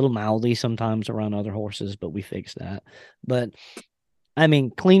little mouthy sometimes around other horses, but we fixed that. But I mean,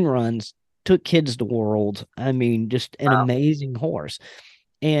 clean runs, took kids to world. I mean, just an Wow. amazing horse.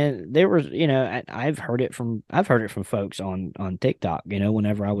 And there was, I've heard it from folks on TikTok.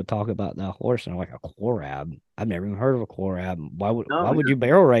 Whenever I would talk about the horse, and I'm like, a Quorab. I've never even heard of a Quorab. Why would No, why would yeah. you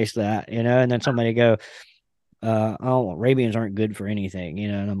barrel race that? And then somebody go, oh, Arabians aren't good for anything.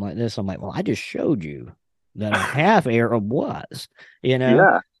 And I'm like this. I'm like, well, I just showed you that a half Arab was. You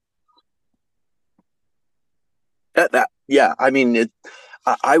know. Yeah. Yeah. I mean,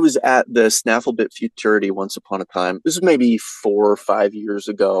 I was at the Snaffle Bit Futurity once upon a time. This is maybe 4 or 5 years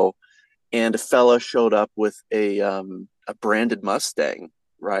ago, and a fella showed up with a branded Mustang,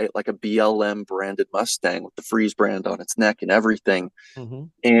 right? Like a BLM branded Mustang with the Freeze brand on its neck and everything. Mm-hmm.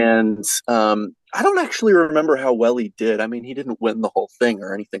 And I don't actually remember how well he did. I mean, he didn't win the whole thing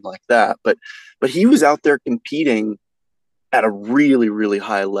or anything like that, but he was out there competing at a really really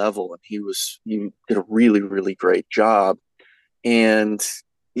high level, and he did a really really great job. And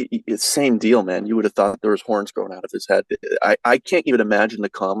it's same deal, man. You would have thought there was horns growing out of his head. I can't even imagine the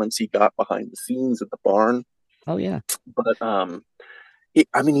comments he got behind the scenes at the barn. Oh yeah. But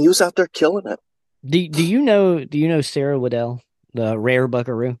I mean, he was out there killing it. Do you know Sarah Waddell, the rare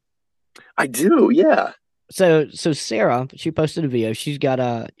buckaroo? I do, yeah, So Sarah, she posted a video. She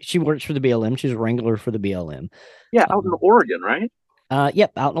works for the BLM. She's a wrangler for the BLM. yeah, out in Um, Oregon, right?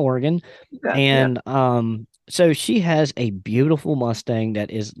 yep, out in Oregon. Yeah, yeah, And so she has a beautiful Mustang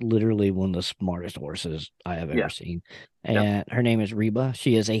that is literally one of the smartest horses I have ever yeah, seen. yeah. And her name is Reba.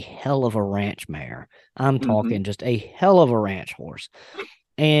 She is a hell of a ranch mare. I'm Mm-hmm, talking just a hell of a ranch horse.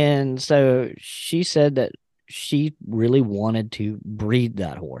 And so she said that she really wanted to breed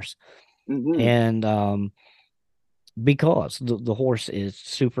that horse. mm-hmm, And because the horse is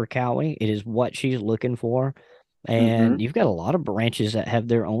super cowy. It is what she's looking for. mm-hmm. And you've got a lot of branches that have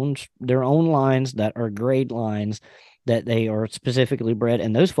their own lines that are grade lines that they are specifically bred,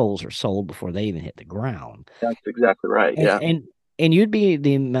 and those foals are sold before they even hit the ground. That's exactly right. And Yeah. and and you'd be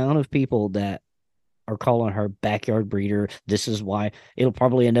the amount of people that are calling her backyard breeder. This is why it'll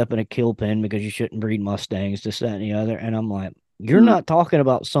probably end up in a kill pen because you shouldn't breed Mustangs, this, that, and the other. And I'm like, you're Mm. not talking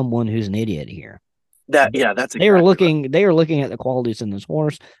about someone who's an idiot here. Yeah, that's They are exactly right. looking they are looking at the qualities in this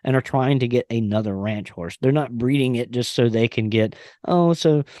horse and are trying to get another ranch horse. They're not breeding it just so they can get, oh,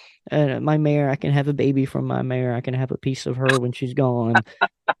 so my mare, I can have a baby from my mare, I can have a piece of her when she's gone,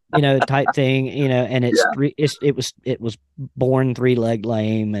 type thing, and it's Yeah, three it was born three-leg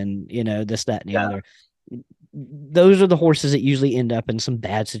lame, and this, that, and the yeah, other. Those are the horses that usually end up in some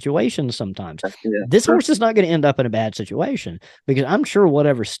bad situations sometimes. yeah, This sure. horse is not going to end up in a bad situation because I'm sure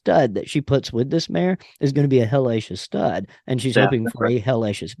whatever stud that she puts with this mare is going to be a hellacious stud, and she's Yeah, hoping that's for right. a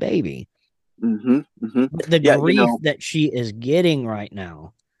hellacious baby. Mm-hmm, mm-hmm. But the Yeah, grief that she is getting right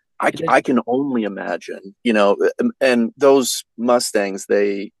now, I can only imagine, and those Mustangs,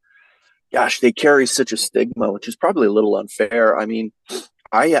 gosh, they carry such a stigma, which is probably a little unfair. I mean,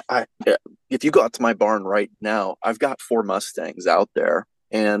 I if you go out to my barn right now, I've got four Mustangs out there,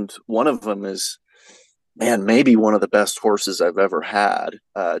 and one of them is, man, maybe one of the best horses I've ever had.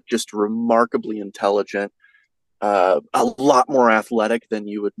 Just remarkably intelligent, a lot more athletic than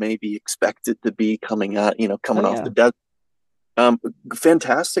you would maybe expect it to be coming out, Oh coming off the yeah. desert. Um,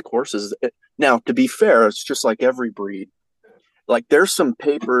 Fantastic horses. Now, to be fair, it's just like every breed. Like there's some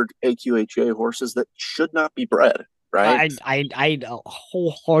papered AQHA horses that should not be bred, right? I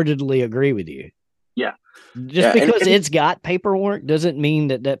wholeheartedly agree with you. Yeah, Just yeah, because and it's got paperwork doesn't mean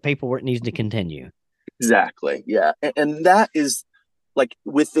that that paperwork needs to continue. exactly, yeah, and that is like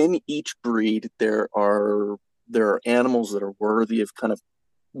within each breed there are animals that are worthy of kind of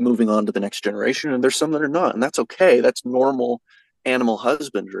moving on to the next generation, and there's some that are not, and that's okay. That's normal animal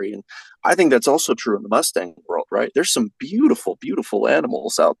husbandry, and I think that's also true in the Mustang world, right? There's some beautiful, beautiful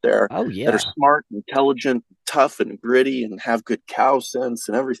animals out there Oh that are yeah. smart, intelligent, tough, and gritty, and have good cow sense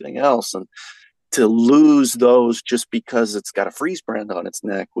and everything else. And to lose those just because it's got a freeze brand on its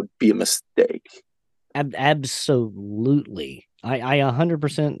neck would be a mistake. Absolutely. I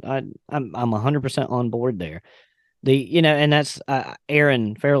 100%. I'm 100% on board there. And that's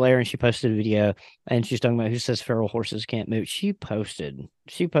Erin Feral Erin. She posted a video and she's talking about who says feral horses can't move. She posted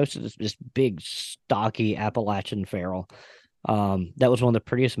this big stocky Appalachian feral. That was one of the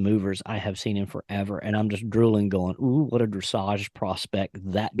prettiest movers I have seen in forever, and I'm just drooling, going, "Ooh, what a dressage prospect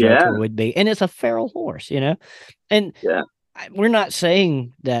that Yeah, joker would be!" And it's a feral horse. And yeah, we're not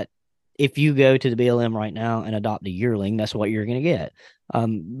saying that if you go to the BLM right now and adopt a yearling, that's what you're going to get.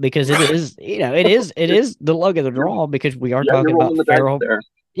 Because it right. is, it is the luck of the You're, draw because we are yeah, talking you're about rolling the dice feral. there.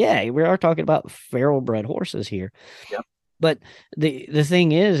 Yeah, we are talking about feral bred horses here. Yeah, But the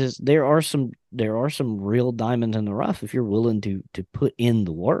thing is there are some real diamonds in the rough if you're willing to put in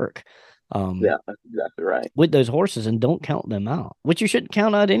the work. Um, yeah, that's exactly right. with those horses and don't count them out, which you shouldn't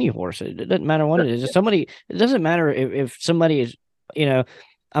count out any horse. It doesn't matter what it is. Yeah, It doesn't matter if somebody is, you know,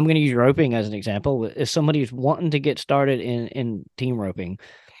 I'm going to use roping as an example. If somebody's wanting to get started in team roping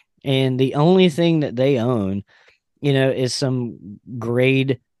and the only thing that they own, is some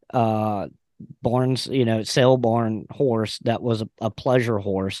grade, uh, barns, sale barn horse that was a pleasure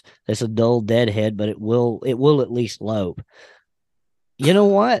horse that's a dull deadhead, but it will at least lope. You know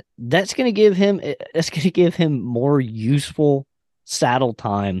what? That's going to give him more useful saddle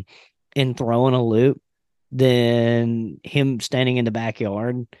time in throwing a loop than him standing in the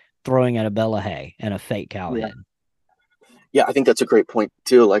backyard throwing at a bale of hay and a fake cow yeah. head. Yeah, I think that's a great point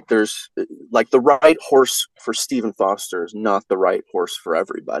too. Like there's like the right horse for Stephen Foster is not the right horse for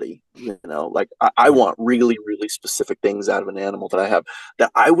everybody. Like I Right. want really, really specific things out of an animal that I have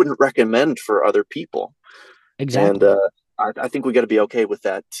that I wouldn't recommend for other people. And Exactly. I think we got to be okay with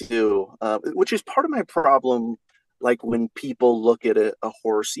that too, which is part of my problem. Like when people look at a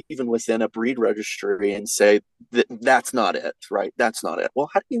horse, even within a breed registry, and say that that's not it, right? That's not it. Well,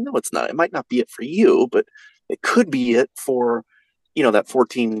 how do you know it's not? It might not be it for you, but it could be it for, that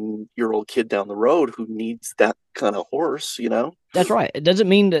 14-year-old kid down the road who needs that kind of horse. That's right. It doesn't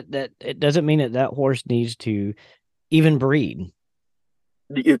mean that horse needs to even breed.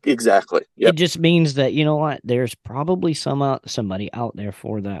 Exactly. It Yep. just means that you know what, there's probably somebody out there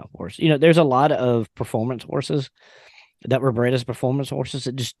for that horse. There's a lot of performance horses that were bred as performance horses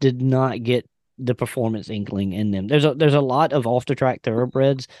that just did not get the performance inkling in them. There's a lot of off the track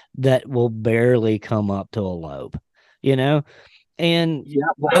thoroughbreds that will barely come up to a lope, you know, and Yeah.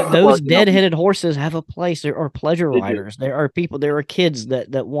 Well, those dead-headed horses have a place. There are pleasure they do. riders. There are people. There are kids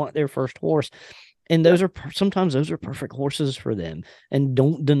that want their first horse, and Yeah. sometimes those are perfect horses for them. And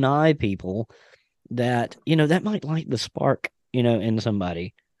don't deny people that that might light the spark in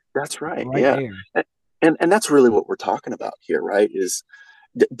somebody That's right. right Yeah. there. And that's really what we're talking about here, right? Is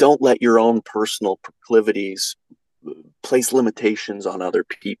don't let your own personal proclivities place limitations on other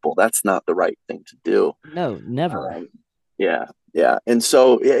people. That's not the right thing to do. No, never. Um, yeah, yeah. And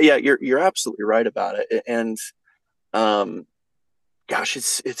so, yeah, you're absolutely right about it. And um, gosh,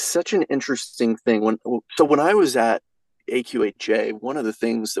 it's such an interesting thing. When I was at AQHA, one of the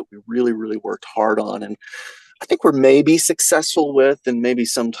things that we really, really worked hard on, and I think we're maybe successful with, and maybe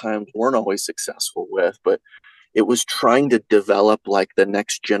sometimes weren't always successful with, but it was trying to develop like the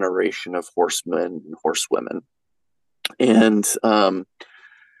next generation of horsemen and horsewomen. And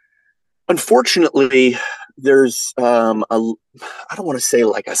unfortunately, there's I don't want to say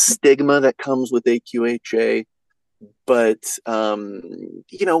like a stigma that comes with AQHA, but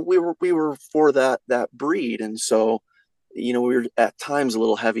we were for that breed, and so we were at times a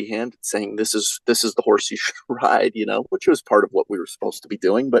little heavy-handed saying this is the horse you should ride, which was part of what we were supposed to be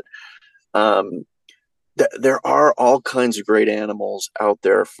doing, but Um, there are all kinds of great animals out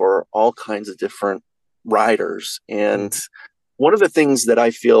there for all kinds of different riders. And one of the things that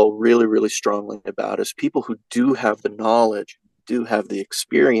I feel really, really strongly about is people who do have the knowledge, do have the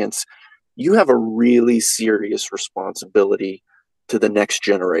experience, you have a really serious responsibility to the next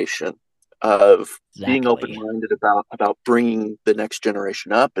generation of being Exactly. open-minded about bringing the next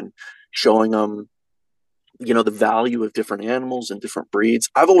generation up and showing them, the value of different animals and different breeds.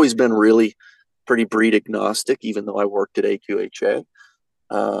 I've always been really pretty breed agnostic, even though I worked at AQHA,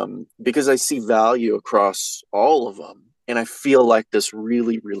 because I see value across all of them. And I feel like this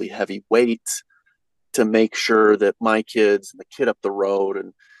really, really heavy weight to make sure that my kids and the kid up the road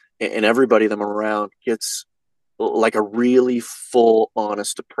and everybody that I'm around gets like a really full,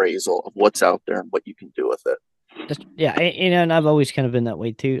 honest appraisal of what's out there and what you can do with it. Yeah, and I've always kind of been that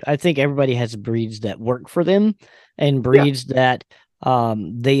way too. I think everybody has breeds that work for them and Yeah, breeds that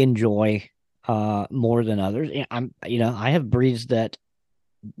they enjoy more than others. I have breeds that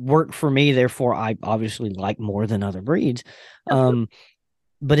work for me, therefore I obviously like more than other breeds. yeah, sure. Um,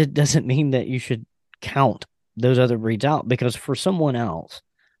 but it doesn't mean that you should count those other breeds out because for someone else,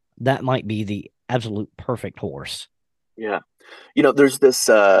 that might be the absolute perfect horse. Yeah. There's this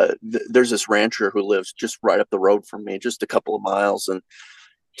rancher who lives just right up the road from me, just a couple of miles, and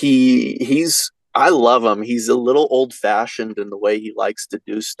he's I love him. He's a little old fashioned in the way he likes to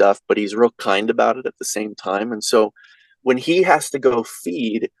do stuff, but he's real kind about it at the same time. And so when he has to go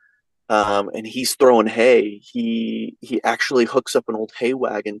feed, and he's throwing hay, he actually hooks up an old hay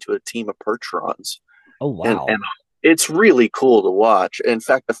wagon to a team of percherons, Oh and wow. it's really cool to watch. In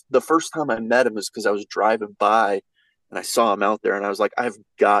fact, the first time I met him is because I was driving by and I saw him out there, and I was like, I've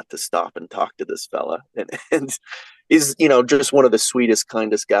got to stop and talk to this fella, and he's just one of the sweetest,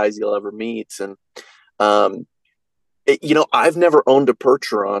 kindest guys you'll ever meet. And um, I've never owned a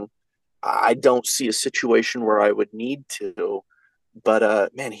percheron. I don't see a situation where I would need to,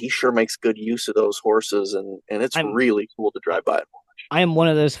 but man, he sure makes good use of those horses, and it's I'm really cool to drive by. I am one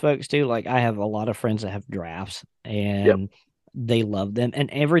of those folks too. Like I have a lot of friends that have drafts Yep. and they love them. And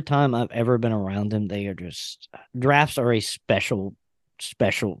every time I've ever been around them, they are just drafts are a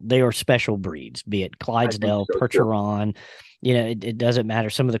they are special breeds, be it I think Clydesdale, so too. Percheron. It doesn't matter.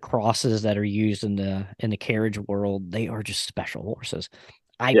 Some of the crosses that are used in the carriage world, they are just special horses.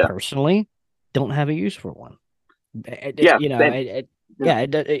 I Yeah. personally don't have a use for one. It, it- Yeah. you know, Same. it, it Yeah.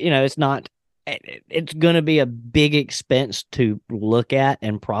 yeah, it's not. It's going to be a big expense to look at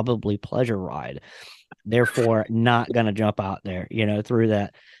and probably pleasure ride. Therefore, not going to jump out there, through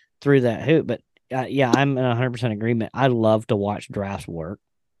that hoop. But yeah, I'm in 100% agreement. I love to watch drafts work.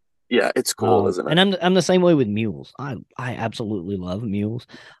 Yeah. It's cool, isn't And it? I'm the same way with mules. I absolutely love mules.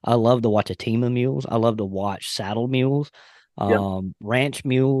 I love to watch a team of mules. I love to watch saddle mules, Yep. ranch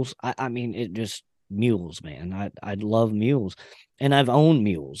mules. I mean, it just mules, man. I love mules, and I've owned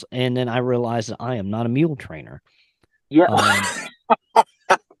mules. And then I realized that I am not a mule trainer. Yeah. Um,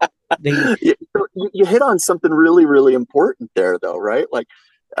 they Yeah, so you hit on something really, really important there, though, right? Like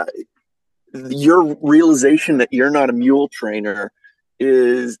uh, your realization that you're not a mule trainer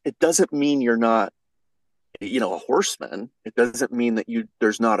is it doesn't mean you're not, a horseman. It doesn't mean that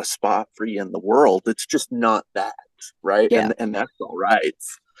there's not a spot for you in the world. It's just not that, right? yeah. And that's all right.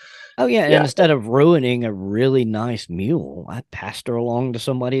 Oh yeah, and Yeah, instead of ruining a really nice mule, I passed her along to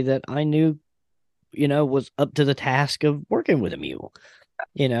somebody that I knew, was up to the task of working with a mule,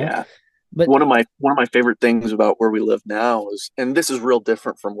 you know. yeah. But One of my favorite things about where we live now is, and this is real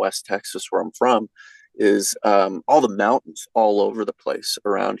different from West Texas where I'm from, is all the mountains all over the place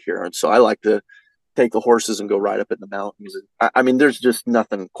around here, and so I like to take the horses and go ride up in the mountains. And I mean, there's just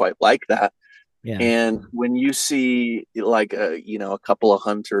nothing quite like that. yeah. And when you see like a couple of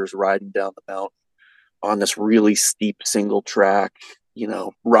hunters riding down the mountain on this really steep single track,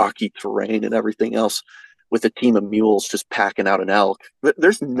 rocky terrain and everything else, with a team of mules just packing out an elk,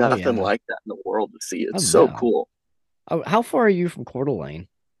 there's Oh nothing yeah. like that in the world to see. Oh It's so no. cool. Oh, how far are you from Coeur d'Alene?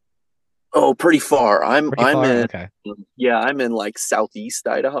 Oh, pretty far. Pretty I'm far. in Okay. yeah, I'm in like southeast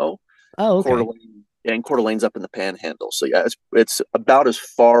Idaho. Oh, Coeur okay. d'Alene, and Coeur d'Alene's up in the Panhandle. So yeah, it's about as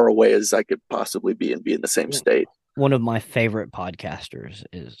far away as I could possibly be and be in the same Well, state. one of my favorite podcasters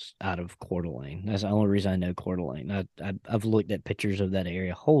is out of Coeur d'Alene. That's the only reason I know Coeur d'Alene. I've looked at pictures of that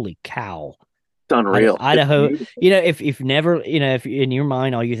area. Holy cow! It's unreal. It's Idaho. beautiful. If never, if in your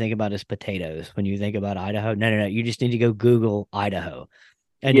mind all you think about is potatoes when you think about Idaho, no. You just need to go Google Idaho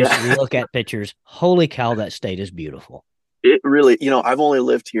and just Yeah, look at pictures. Holy cow, that state is beautiful. it really. I've only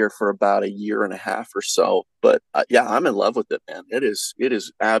lived here for about a year and a half or so, but yeah, I'm in love with it, man. It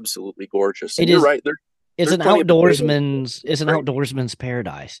is absolutely gorgeous. It And you're is. right. There's plenty of potatoes. It's an Great. outdoorsman's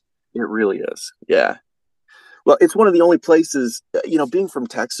paradise. It really is. Yeah. Well, it's one of the only places, being from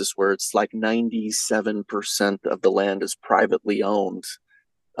Texas, where it's like 97% of the land is privately owned.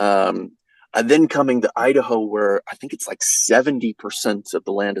 Um, and then coming to Idaho, where I think it's like 70% of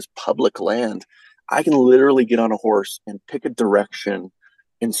the land is public land, I can literally get on a horse and pick a direction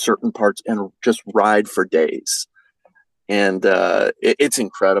in certain parts and just ride for days. And it's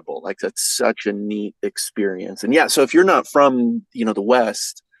incredible. Like, that's such a neat experience. And yeah, so if you're not from, the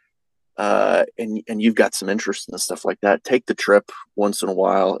West, and you've got some interest in stuff like that, take the trip once in a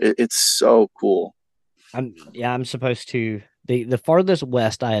while. It's so cool. I'm supposed to. The farthest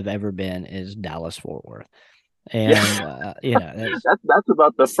west I have ever been is Dallas Fort Worth, Yeah, and that's that's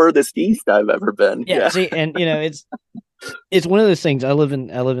about the furthest east I've ever been. yeah. Yeah. See, and it's one of those things. I live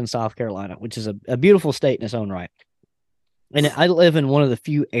in South Carolina, which is a beautiful state in its own right, and I live in one of the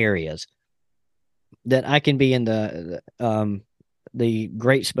few areas that I can be in the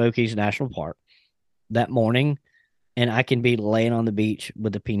Great Smokies National Park that morning, and I can be laying on the beach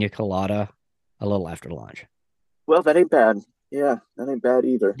with a pina colada a little after lunch. Well, that ain't bad. Yeah, that ain't bad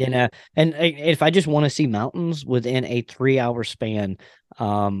either. And if I just want to see mountains within a 3 hour span,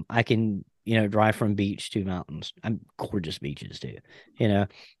 I can, drive from beach to mountains. I'm gorgeous beaches too. You know,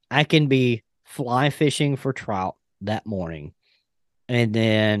 I can be fly fishing for trout that morning and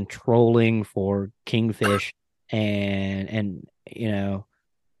then trolling for kingfish and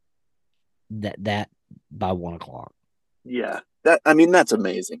that by 1 o'clock. Yeah. That, I mean, that's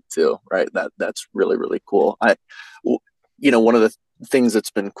amazing too, right? That's really, really cool. One of the things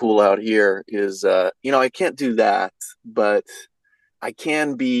that's been cool out here is, I can't do that, but I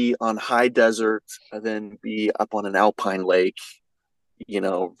can be on high desert and then be up on an alpine lake,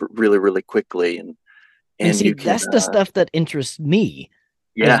 really, really quickly. And And see, you can, that's the stuff that interests me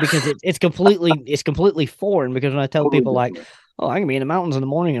is yeah, because it's completely foreign because when I tell totally people like, different. oh, I can be in the mountains in the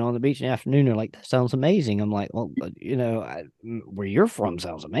morning and on the beach in the afternoon, they're like, that sounds amazing. I'm like, well, where you're from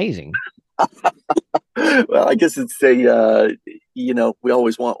sounds amazing. Well, I guess it's we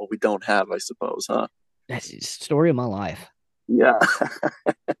always want what we don't have, I suppose, huh? That's the story of my life. Yeah.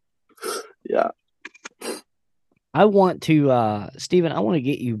 Yeah. I want to, Stephen, I want to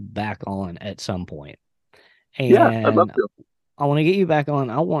get you back on at some point. Yeah, I'd love And to. I want to get you back on.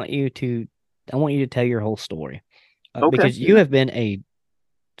 I want you to tell your whole story Okay. because you have been a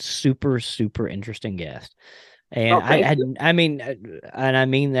super, super interesting guest. And Oh, thank you. I mean, and I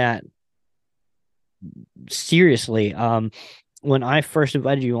mean that seriously. When I first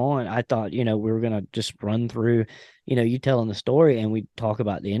invited you on, I thought, we were gonna just run through, you telling the story and we talk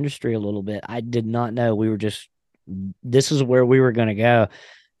about the industry a little bit. I did not know this is where we were gonna go.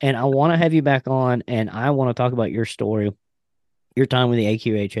 And I want to have you back on and I want to talk about your story, your time with the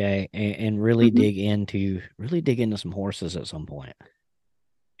AQHA and Hmm. really dig into some horses at some point.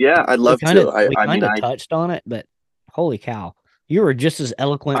 Yeah, I'd We love kind to. of we I kind mean, of touched on it, but holy cow, you were just as I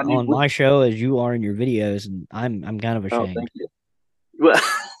eloquent mean, on my show as you are in your videos, and I'm kind of oh, ashamed. thank you. Well,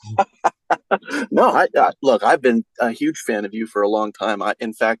 no, look, I've been a huge fan of you for a long time.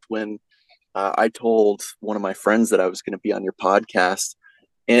 In fact, when I told one of my friends that I was going to be on your podcast,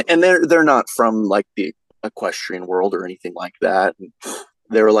 and they're not from like the equestrian world or anything like that. And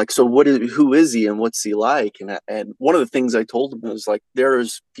they were like, "So who is he and what's he like?" And one of the things I told them was like,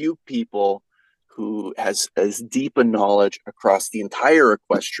 there's few people who has as deep a knowledge across the entire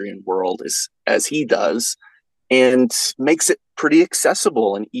equestrian world as he does, and makes it pretty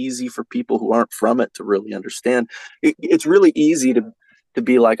accessible and easy for people who aren't from it to really understand. It's really easy to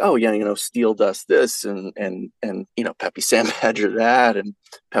be like, oh yeah, Steel does this, and Peppy Sam Badger that, and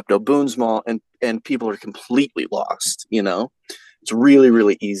Pepto Boonsmall, and people are completely lost. It's really,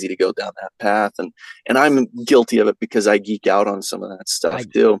 really easy to go down that path, and I'm guilty of it because I geek out on some of that stuff I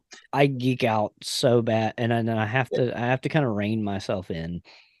too. I geek out so bad, and then Yeah, I have to kind of rein myself in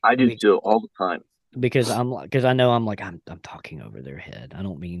I do be- too, all the time. because I know I'm talking over their head. I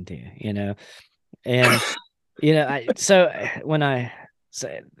don't mean to, and I so when I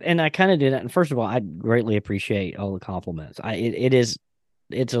say and I kind of did that. And first of all, I greatly appreciate all the compliments.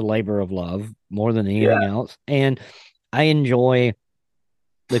 It's a labor of love more than anything Yeah. else, and I enjoy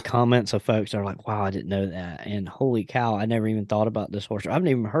the comments of folks that are like, "Wow, I didn't know that," and "Holy cow, I never even thought about this horse. I haven't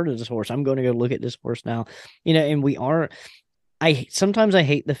even heard of this horse. I'm going to go look at this horse now." And we are. I sometimes I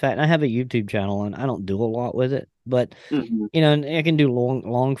hate the fact I have a YouTube channel and I don't do a lot with it, but Hmm. and I can do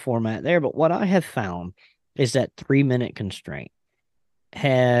long format there. But what I have found is that 3 minute constraint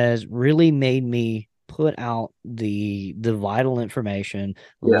has really made me put out the vital information,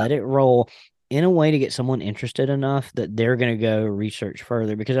 Yeah. let it roll. in a way to get someone interested enough that they're going to go research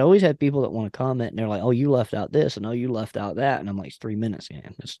further. Because I always have people that want to comment and they're like, "Oh, you left out this, and oh, you left out that," and I'm like, "It's 3 minutes,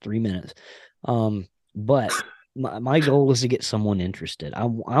 man. It's 3 minutes." But my goal is to get someone interested. I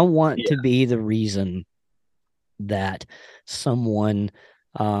want Yeah. to be the reason that someone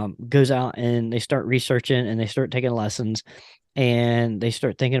goes out and they start researching and they start taking lessons and they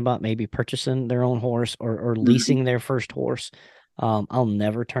start thinking about maybe purchasing their own horse or Mhm. leasing their first horse. I'll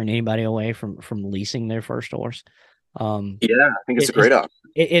never turn anybody away from leasing their first horse. Um, Yeah, I think it's a it is great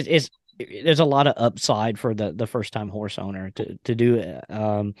option. there's a lot of upside for the first time horse owner to do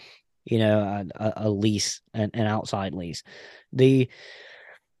a lease, an outside lease. The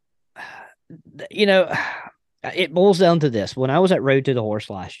you know it boils down to this. When I was at Road to the Horse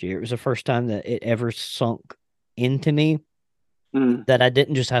last year, it was the first time that it ever sunk into me Mm. that I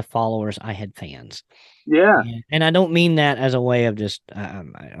didn't just have followers, I had fans. Yeah. And I don't mean that as a way of just,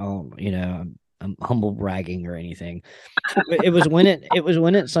 I'm humble bragging or anything. It was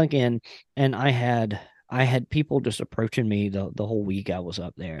when it sunk in, and I had people just approaching me the whole week I was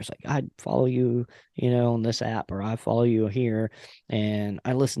up there. It's like, I follow you, on this app, or I follow you here, and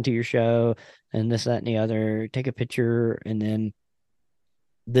I listen to your show, and this, that, and the other. Take a picture, and then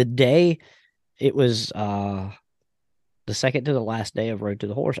the day it was the second to the last day of Road to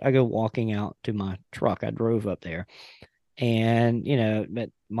the Horse, I go walking out to my truck. I drove up there, and but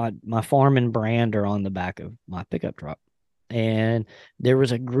my farm and brand are on the back of my pickup truck, and there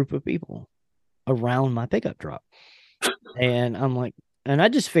was a group of people around my pickup truck, and I'm like, and I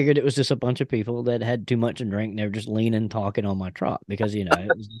just figured it was just a bunch of people that had too much to drink, and they were just leaning, talking on my truck because it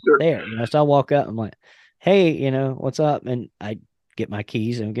was Sure. there. So I walk up, I'm like, hey, what's up? And I get my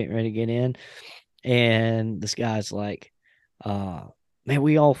keys and I'm getting ready to get in, and this guy's like, uh man,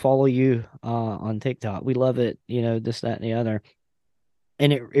 we all follow you on TikTok. We love it, this, that, and the other.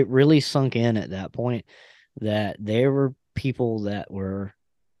 And it really sunk in at that point that there were people that were,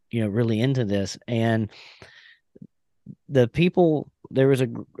 really into this. And the people, there was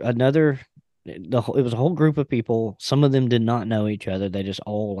another, it was a whole group of people. Some of them did not know each other. They just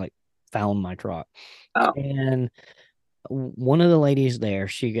all like found my truck. Oh, And one of the ladies there,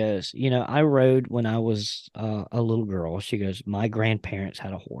 she goes, I rode when I was a little girl. She goes, my grandparents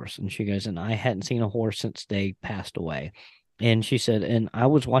had a horse. And she goes, and I hadn't seen a horse since they passed away. And she said, and I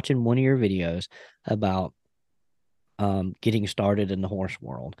was watching one of your videos about getting started in the horse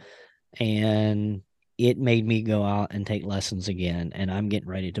world. And it made me go out and take lessons again. And I'm getting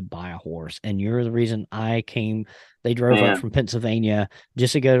ready to buy a horse. And you're the reason I came. They drove up man. from Pennsylvania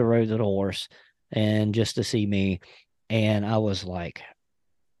just to go to Road to the Horse and just to see me. And I was like,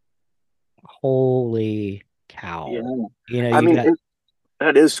 holy Yeah. cow. I You've mean, got,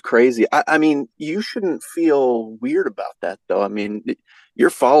 that is crazy. I mean, you shouldn't feel weird about that, though. I mean, your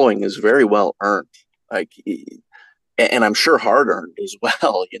following is very well earned. Like, and I'm sure hard earned as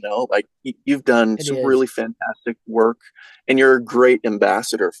well. Like you've done it some is. really fantastic work, and you're a great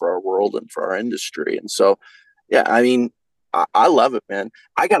ambassador for our world and for our industry. And so, yeah, I mean, I love it, man.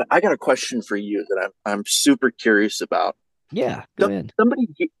 I got a question for you that I'm super curious about. Yeah, go ahead. Somebody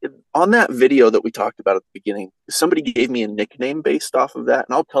on that video that we talked about at the beginning, somebody gave me a nickname based off of that,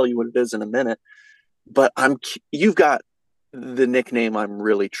 and I'll tell you what it is in a minute. But you've got the nickname I'm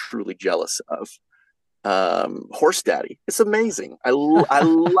really truly jealous of, Horse Daddy. It's amazing. I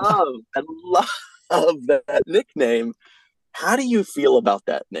love that nickname. How do you feel about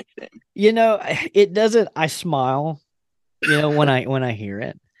that nickname? It doesn't, I smile, when I hear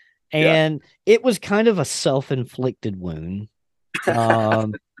it. Yeah, And it was kind of a self-inflicted wound.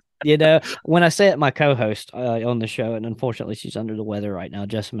 Um, when I say it, my co-host on the show, and unfortunately she's under the weather right now,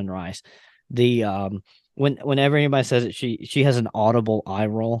 Jessamine Rice. The whenever anybody says it, she has an audible eye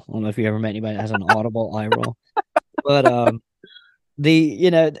roll. I don't know if you ever met anybody that has an audible eye roll, but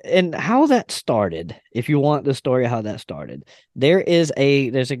and how that started. If you want the story of how that started, there's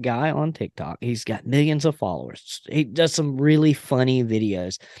a guy on TikTok. He's got millions of followers. He does some really funny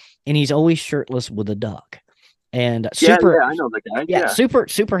videos, and he's always shirtless with a duck. And yeah, super, yeah. I know the guy. yeah, Yeah,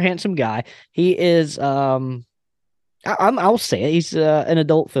 super handsome guy. He is I'll say it, he's an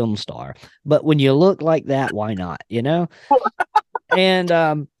adult film star. But when you look like that, why not,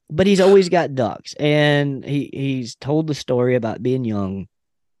 And but he's always got ducks, and he's told the story about being young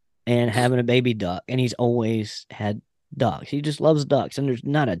and having a baby duck, and he's always had ducks. He just loves ducks, and there's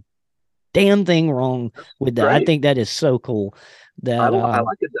not a damn thing wrong with that. I great. think that is so cool that I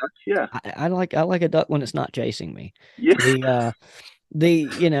like a duck. Yeah, I like a duck when it's not chasing me. yeah. The uh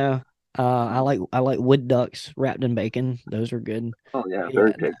the I like wood ducks wrapped in bacon. Those are good. Oh yeah, Yeah,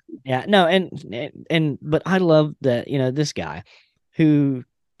 very tasty. yeah, no, and but I love that, this guy who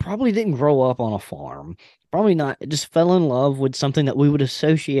probably didn't grow up on a farm. Probably not, just fell in love with something that we would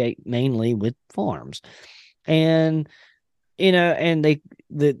associate mainly with farms. And, and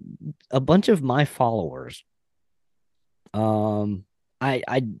the, a bunch of my followers, um, I,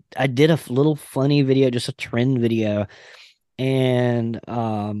 I, I did a little funny video, just a trend video, and,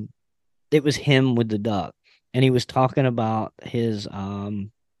 it was him with the duck, and he was talking about his,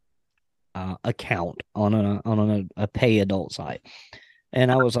 account on a pay adult site.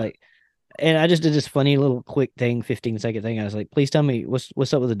 And I was like, and I just did this funny little quick thing, 15-second thing. I was like, please tell me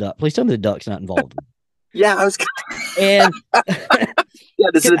what's up with the duck. Please tell me the duck's not involved. Yeah, I was. And Yeah,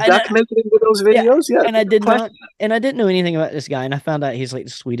 does the and duck make it into those yeah, videos? Yeah, and I good did not, question. and I didn't know anything about this guy, and I found out he's like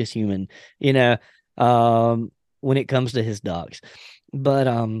the sweetest human, you know, when it comes to his ducks. But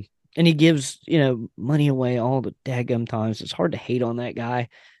and he gives money away all the daggum times. It's hard to hate on that guy,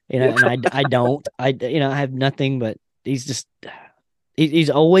 Yeah, and I don't, I have nothing, but he's just he's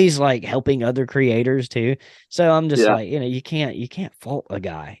always like helping other creators too. So I'm just yeah, like, you can't fault a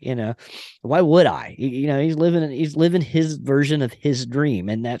guy, why would I? He's living his version of his dream,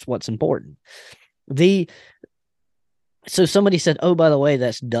 and that's what's important. The So somebody said, "Oh, by the way,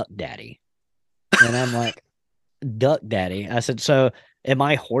 that's Duck Daddy." And I'm like, "Duck Daddy?" I said, "So am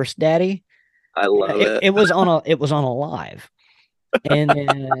I Horse Daddy?" I Yeah, love it. it was on a live. And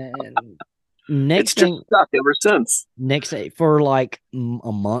then It's next just thing stuck ever since. next for like a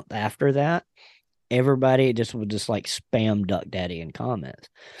month after that, everybody just would just like spam Duck Daddy in comments.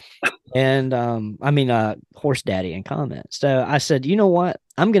 And I mean Horse Daddy in comments. So I said, you know what?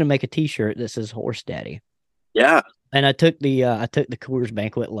 I'm gonna make a t-shirt that says Horse Daddy. Yeah, And I took the Coors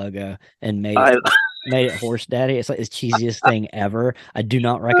Banquet logo and I made it Horse Daddy. It's like the cheesiest thing ever. I do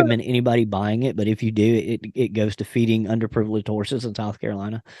not recommend anybody buying it, but if you do, it goes to feeding underprivileged horses in South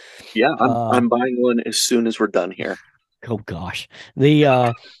Carolina. yeah, Uh I'm buying one as soon as we're done here. oh gosh.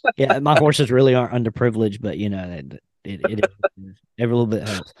 The Yeah, my horses really aren't underprivileged, but it every little bit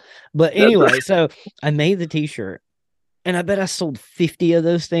helps. But That's anyway, right. so I made the t-shirt, and I bet I sold 50 of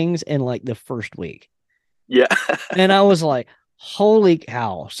those things in like the first week. Yeah, And I was like, holy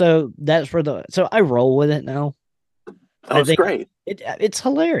cow. So so I roll with it now. that I was think great. it's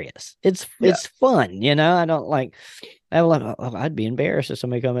hilarious. Yeah, It's fun, I don't like I was like, oh, I'd be embarrassed if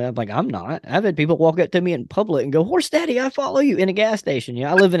somebody come in. I'm like, I'm not. I've had people walk up to me in public and go, "Horse Daddy, I follow you," in a gas station.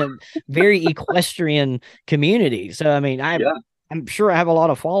 I live in a very equestrian community. So I mean, yeah, I'm sure I have a lot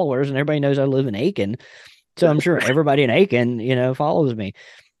of followers, and everybody knows I live in Aiken. So I'm sure everybody in Aiken, follows me.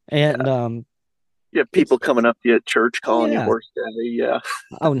 And yeah. You have it's people coming up to you at church oh calling you yeah. horse daddy. Yeah,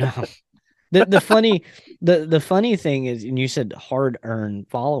 Oh no. The funny thing is, and you said hard earned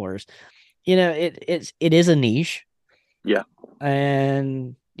followers, it is a niche. yeah,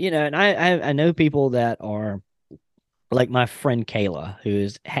 And and I know people that are like my friend Kayla, who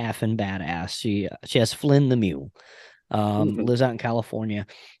is half and badass. She has Flynn the mule, hmm, lives out in California,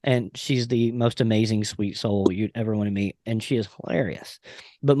 and she's the most amazing sweet soul you'd ever want to meet, and she is hilarious.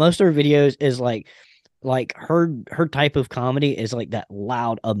 But most of her videos is like her type of comedy is like that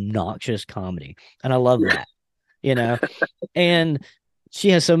loud, obnoxious comedy, and I love yeah. that, you know. And she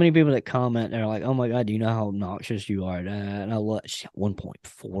has so many people that comment. They're like, "Oh my god, do you know how obnoxious you are?" And I love. She got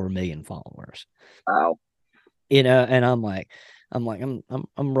 1.4 million followers. Wow. And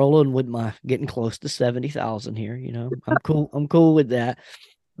I'm rolling with my getting close to 70,000 here. I'm cool. I'm cool with that.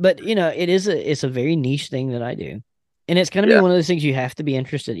 But it's a very niche thing that I do. And it's going to be Yeah. one of those things you have to be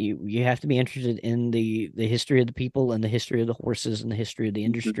interested. You have to be interested in the history of the people and the history of the horses and the history of the Hmm.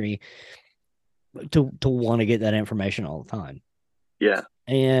 industry to want to get that information all the time. Yeah.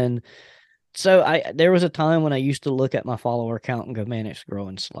 And so there was a time when I used to look at my follower count and go, man, it's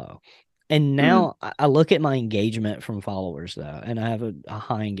growing slow. And Mm. now I look at my engagement from followers though, and I have a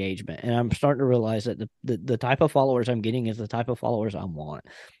high engagement, and I'm starting to realize that the type of followers I'm getting is the type of followers I want,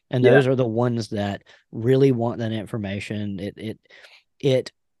 and Yeah. those are the ones that really want that information.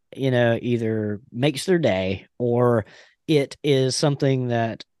 It either makes their day, or it is something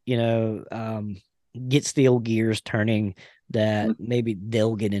that gets the old gears turning, that Mm. maybe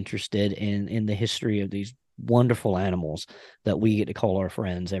they'll get interested in the history of these wonderful animals that we get to call our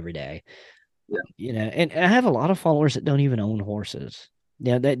friends every day. Yeah. And I have a lot of followers that don't even own horses.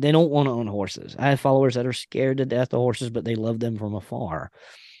 They don't want to own horses. I have followers that are scared to death of horses, but they love them from afar.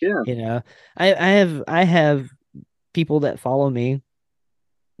 Yeah. You know, I have people that follow me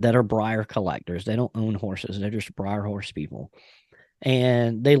that are briar collectors. They don't own horses. They're just briar horse people,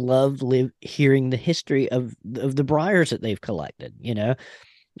 and they love hearing the history of the briars that they've collected. Mm.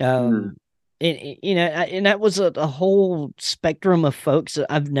 Um, and that was a whole spectrum of folks that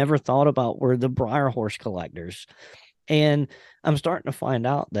I've never thought about, were the briar horse collectors. And I'm starting to find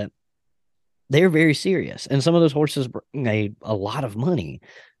out that they're very serious. And some of those horses bring a lot of money.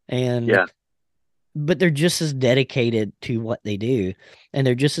 And Yeah. but they're just as dedicated to what they do. And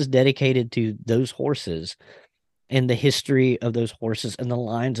they're just as dedicated to those horses and the history of those horses and the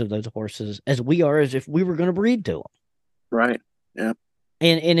lines of those horses as we are, as if we were going to breed to them. Right. Yeah.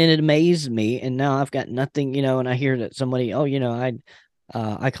 And it amazed me. And now I've got nothing, and I hear that somebody, oh,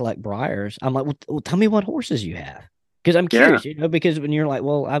 I collect briars. I'm like, well, tell me what horses you have. Because I'm Yeah. curious, because when you're like,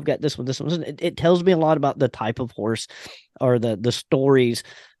 well, I've got this one, it tells me a lot about the type of horse or the stories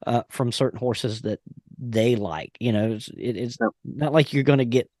from certain horses that they like. It's Yeah. not like you're going to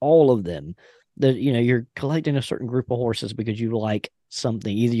get all of them. You're collecting a certain group of horses because you like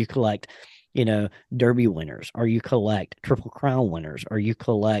something. Either you collect, Derby winners, or you collect Triple Crown winners, or you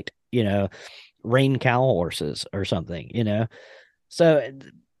collect, Rain cow horses or something. So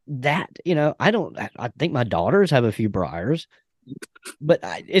that, I think my daughters have a few briars, but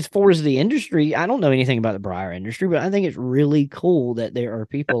as far as the industry, I don't know anything about the briar industry, but I think it's really cool that there are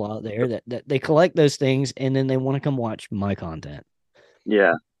people out there that they collect those things and then they want to come watch my content.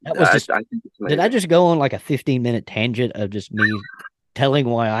 Yeah. That was just, I think it's did I amazing. just go on like a 15-minute tangent of just me telling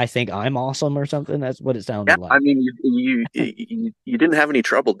why I think I'm awesome or something? That's what it Yeah. sounded I like. mean, you didn't have any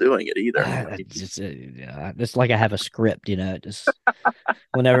trouble doing it either. It's like I have a script, just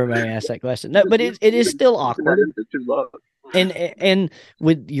whenever somebody asks that question. No, but it is still That awkward. is what you love. And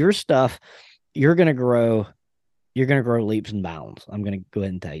with your stuff, you're gonna grow. You're gonna grow leaps and bounds. I'm gonna go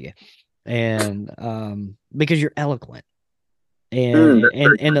ahead and tell you, and because you're eloquent, and That's and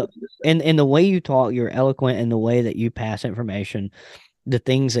very and kind the, of you to say. and the way you talk, you're eloquent, and the way that you pass information, the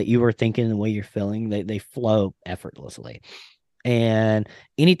things that you are thinking, the way you're feeling, they flow effortlessly. And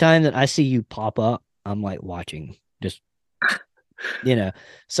anytime that I see you pop up, I'm like watching, just you know.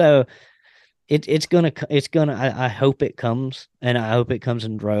 So it's gonna. I hope it comes, and I hope it comes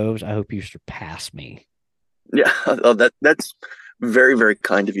in droves. I hope you surpass me. Yeah. Oh, that's very, very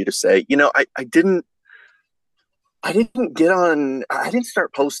kind of you to say. I didn't get on. I didn't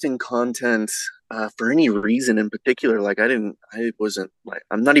start posting content for any reason in particular. Like I wasn't like,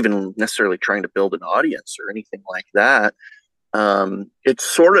 I'm not even necessarily trying to build an audience or anything like that. It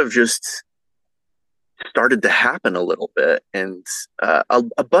sort of just started to happen a little bit. And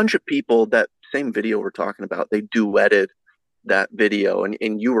a bunch of people, that same video we're talking about, they duetted that video,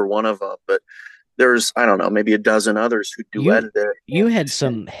 and you were one of them. But there's, I don't know, maybe a dozen others who You duetted it. you had And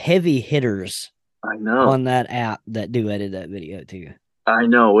some heavy hitters I know. on that app that duetted that video too. I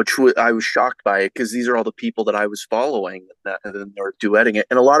know, I was shocked by it because these are all the people that I was following and then they were duetting it.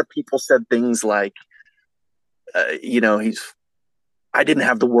 And a lot of people said things like, he's I didn't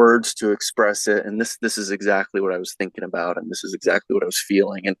have the words to express it, and this is exactly what I was thinking about, and this is exactly what I was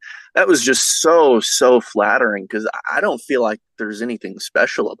feeling, and that was just so flattering because I don't feel like there's anything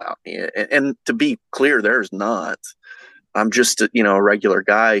special about me, and to be clear, there's not. I'm just a regular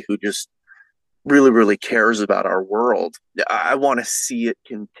guy who just really cares about our world. I want to see it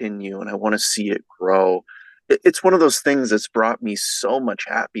continue, and I want to see it grow. It's one of those things that's brought me so much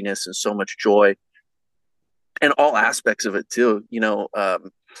happiness and so much joy and all aspects of it too.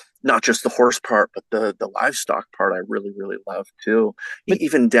 Not just the horse part, but the livestock part. I really love too. But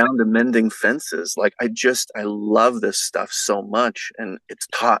Even down to mending fences. Like I love this stuff so much, and it's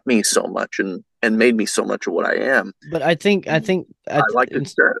taught me so much and made me so much of what I am. but I think I And think I like to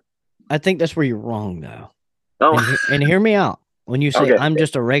share it. I think that's where you're wrong though. Oh, And hear me out. When you say okay, I'm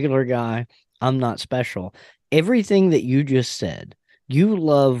just a regular guy, I'm not special. Everything that you just said, you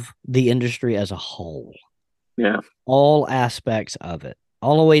love the industry as a whole, yeah, all aspects of it,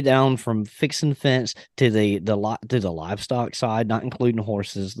 all the way down from fixing fence to the livestock side, not including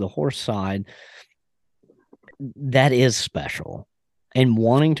horses, the horse side. That is special, and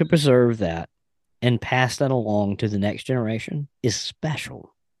wanting to preserve that and pass that along to the next generation is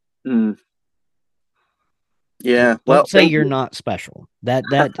special. mm, yeah. Don't Well, say thank you're you. not special. That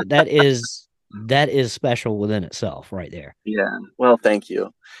is special within itself right there. Yeah. Well, thank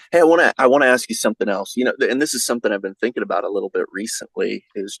you. Hey, I want to ask you something else. And this is something I've been thinking about a little bit recently.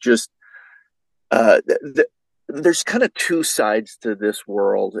 Is just there's kind of two sides to this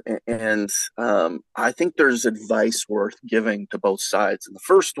world, and I think there's advice worth giving to both sides. And the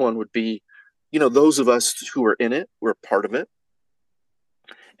first one would be, those of us who are in it, we're part of it,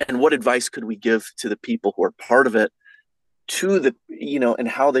 and what advice could we give to the people who are part of it, and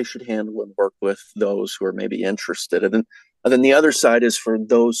how they should handle and work with those who are maybe interested. And then the other side is for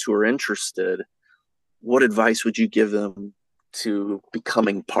those who are interested. What advice would you give them to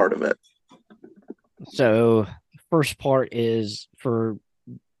becoming part of it? So, first part is for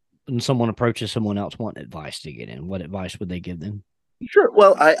when someone approaches someone else wanting advice to get in, what advice would they give them? Sure.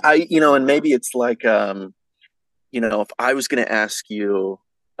 Well, and maybe it's like, if I was going to ask you,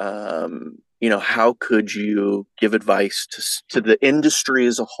 how could you give advice to the industry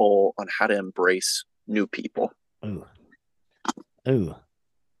as a whole on how to embrace new people? Oh, oh,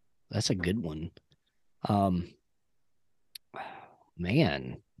 that's a good one. Um,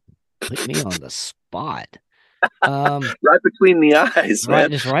 man, put me on the spot. Um, Right between the eyes, right,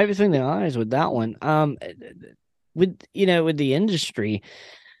 man. just right between the eyes with that one. With the industry,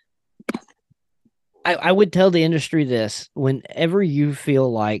 I would tell the industry this: whenever you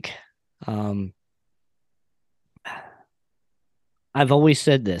feel like, um, I've always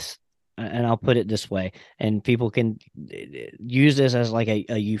said this, and I'll put it this way, and people can use this as like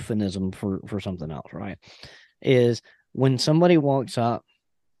a euphemism for something else, right? Is when somebody walks up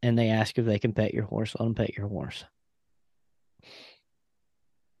and they ask if they can pet your horse, let them pet your horse.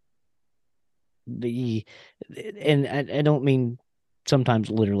 The and I don't mean sometimes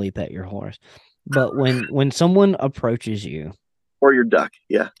literally pet your horse, but when someone approaches you, Or your duck.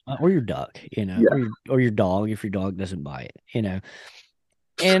 Yeah. or your duck, Yeah. or your dog if your dog doesn't bite, and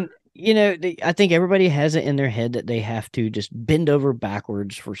I think everybody has it in their head that they have to just bend over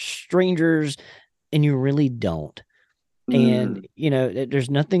backwards for strangers, and you really don't. And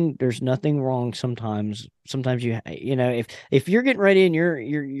Mm, there's nothing wrong sometimes if you're getting ready and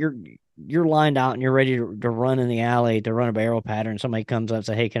you're lined out and you're ready to run in the alley to run a barrel pattern, somebody comes up and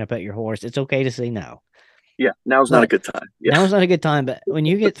say, hey, can I pet your horse? It's okay to say no, yeah. Now's not a but good time. Yeah. now is not a good time. But when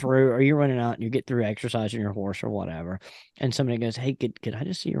you get through, or you're running out and you get through exercising your horse or whatever, and somebody goes, hey, could I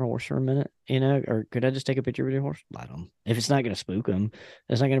just see your horse for a minute, or could I just take a picture with your horse? Let them. If it's not going to spook them,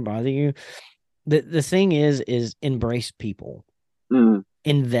 it's not going to bother you. The thing is embrace people, Mm,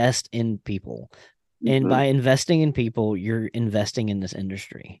 invest in people. And hmm. by investing in people, you're investing in this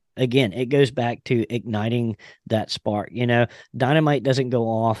industry. Again, it goes back to igniting that spark. Dynamite doesn't go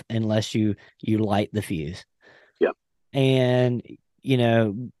off unless you light the fuse. Yeah. And you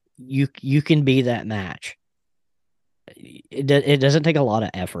know, you can be that match. It doesn't take a lot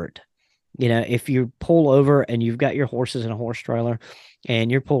of effort. If you pull over and you've got your horses in a horse trailer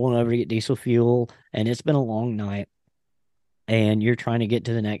and you're pulling over to get diesel fuel and it's been a long night and you're trying to get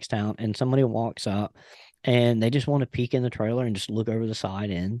to the next town and somebody walks up and they just want to peek in the trailer and just look over the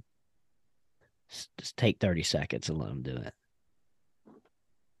side in, just take 30 seconds and let them do it.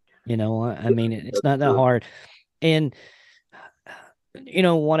 You know what? I mean, it's That's not that true. hard. And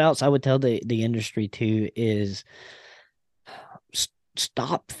what else I would tell the industry too is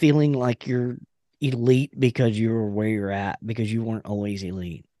stop feeling like you're elite because you're where you're at, because you weren't always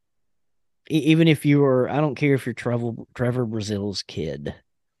elite. Even if you were, I don't care if you're Trevor Brazil's kid.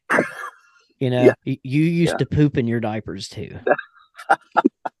 Yeah. You used Yeah. to poop in your diapers too.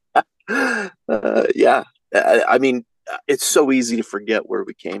 Yeah. I mean, it's so easy to forget where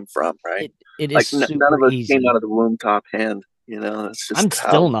we came from, right? It is Like none super of us came out easy. of the womb top hand. It's I'm just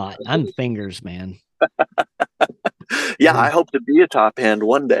still how. not. I'm fingers, man. Yeah, I The hope to be a top hand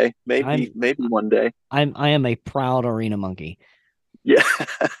one day. I'm Maybe one day. I am a proud arena monkey. Yeah.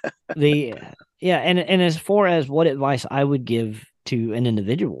 The Yeah, and as far as what advice I would give to an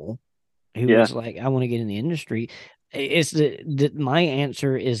individual who Yeah. is like, I want to get in the industry, it's that my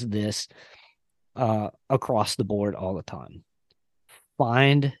answer is this, across the board all the time.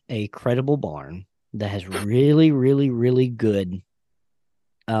 Find a credible barn that has really, really, really good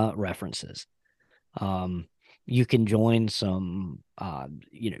references. Um, you can join some,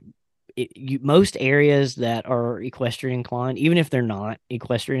 most areas that are equestrian inclined, even if they're not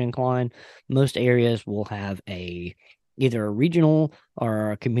equestrian inclined, most areas will have either a regional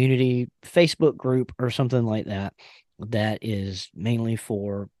or a community Facebook group or something like that that is mainly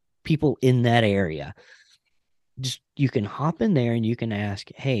for people in that area. Just you can hop in there and you can ask,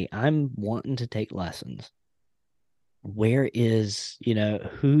 hey, I'm wanting to take lessons. Where is,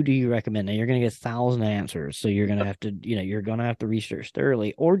 who do you recommend? Now you're going to get 1,000 answers. So you're going to have to, you're going to have to research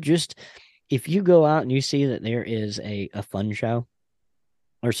thoroughly, or just if you go out and you see that there is a fun show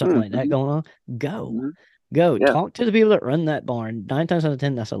or something like that Mm-hmm. going on, go, Hmm. go Yeah. talk to the people that run that barn. 9 times out of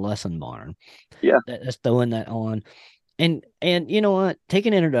 10, that's a lesson barn Yeah. that's throwing that on. And you know what? Take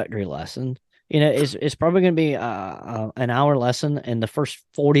an introductory lesson. It's probably going to be an hour lesson, and the first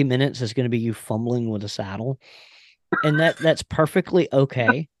 40 minutes is going to be you fumbling with a saddle, and that's perfectly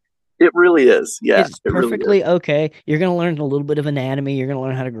okay. It really is. Yeah. It's It really is. perfectly okay. You're going to learn a little bit of anatomy. You're going to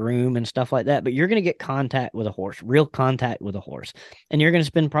learn how to groom and stuff like that, but you're going to get contact with a horse, real contact with a horse. And you're going to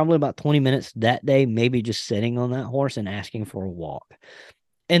spend probably about 20 minutes that day, maybe just sitting on that horse and asking for a walk.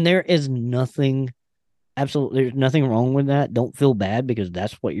 And there is nothing Absolutely, there's nothing wrong with that. Don't feel bad because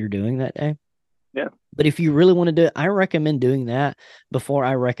that's what you're doing that day. Yeah. But if you really want to do it, I recommend doing that before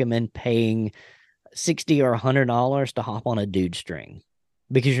I recommend paying 60 or $100 to hop on a dude string,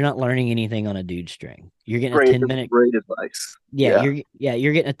 because you're not learning anything on a dude string. You're getting a Great. 10 That's minute, great advice. yeah, Yeah.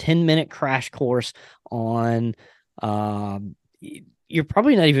 you're getting a 10-minute crash course on, um, you're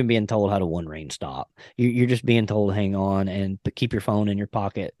probably not even being told how to one rein stop. You're just being told hang on and keep your phone in your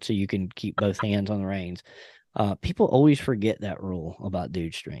pocket so you can keep both hands on the reins. People always forget that rule about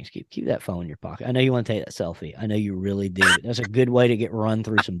dude strings. Keep that phone in your pocket. I know you want to take that selfie. I know you really do. That's a good way to get run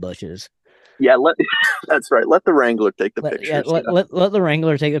through some bushes. Yeah. That's right. Let the Wrangler take the Let, yeah, pictures. Yeah. let the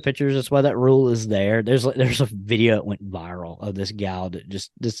Wrangler take the pictures. That's why that rule is there. There's a video that went viral of this gal that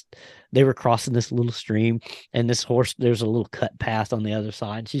just they were crossing this little stream, and this horse, there's a little cut path on the other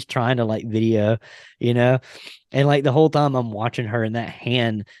side. She's trying to like video, you know, and like the whole time I'm watching her, and that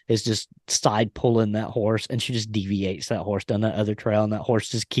hand is just side pulling that horse, and she just deviates that horse down that other trail, and that horse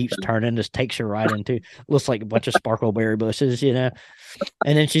just keeps turning, just takes her right into, looks like a bunch of sparkleberry bushes, you know.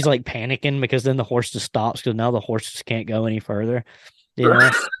 And then she's like panicking because then the horse just stops because now the horse just can't go any further. You know,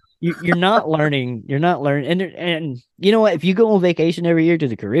 you're not learning. You're not learning. And you know what? If you go on vacation every year to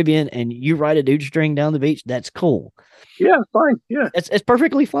the Caribbean and you ride a dude string down the beach, that's cool. Yeah. Fine. Yeah. It's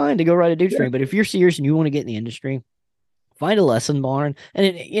perfectly fine to go ride a dude Yeah. string. But if you're serious and you want to get in the industry, find a lesson barn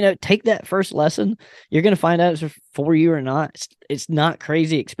and take that first lesson. You're going to find out if it's for you or not. It's not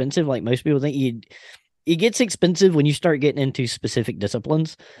crazy expensive like most people think. It gets expensive when you start getting into specific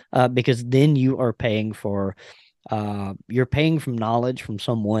disciplines, because then you are paying for, you're paying from knowledge from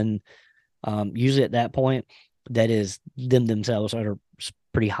someone, usually at that point, that is themselves at a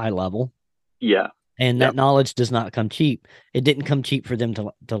pretty high level, Yeah. and Yeah. that knowledge does not come cheap. It didn't come cheap for them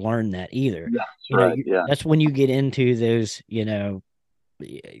to learn that either. Yeah. That's right. Yeah. That's when you get into those, yeah,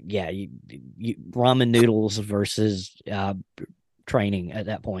 ramen noodles versus training at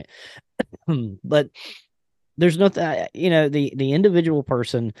that point. But there's nothing, the individual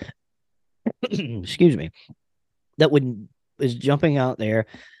person, excuse me, that would is jumping out there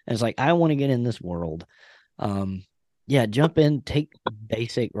and it's like, I want to get in this world. Um, yeah, jump in, take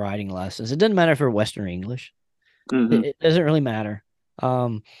basic writing lessons. It doesn't matter if they're Western English. Hmm. It doesn't really matter.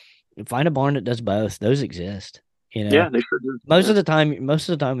 Um, find a barn that does both. Those exist. You know, Yeah. They sure do. most Yeah. of the time,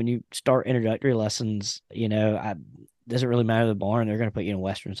 when you start introductory lessons, doesn't really matter the barn. They're going to put you in a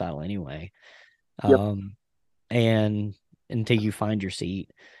Western saddle anyway. Yep. Um, and until you find your seat.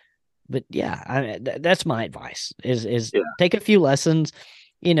 But yeah, that's my advice is Yeah. take a few lessons,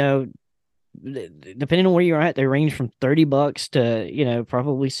 you know, depending on where you're at, they range from $30 to,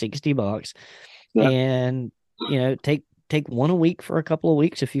 probably $60. Yeah. And, take one a week for a couple of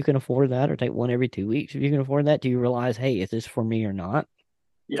weeks if you can afford that, or take one every 2 weeks if you can afford that. Do you realize, hey, is this for me or not?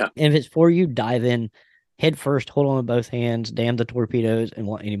 Yeah. And if it's for you, dive in head first, hold on with both hands, damn the torpedoes and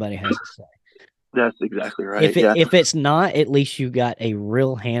what anybody has to say. That's exactly right. If it Yeah. if it's not, at least you got a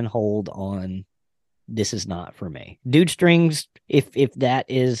real handhold on, this is not for me. Dude strings, if that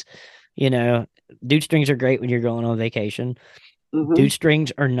is, you know, dude strings are great when you're going on vacation. Hmm. Dude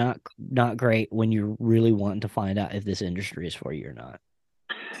strings are not great when you're really wanting to find out if this industry is for you or not.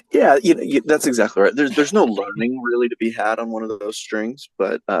 Yeah. That's exactly right. There's no learning really to be had on one of those strings,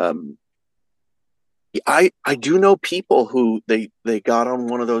 but I do know people who they got on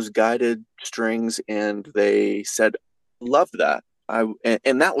one of those guided strings and they said love that.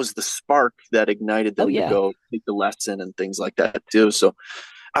 And that was the spark that ignited Oh them to yeah. go take the lesson and things like that too. So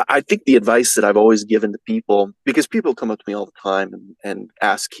I think the advice that I've always given to people, because people come up to me all the time and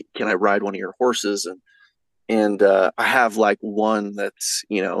ask, can I ride one of your horses? And I have like one that's,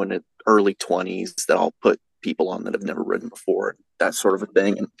 in the early 20s that I'll put people on that have never ridden before, that sort of a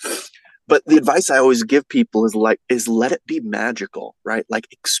thing. But the advice I always give people is let it be magical, right? Like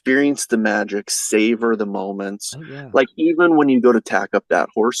experience the magic, savor the moments. Oh yeah. Like even when you go to tack up that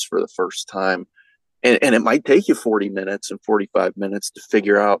horse for the first time, and it might take you 40 minutes and 45 minutes to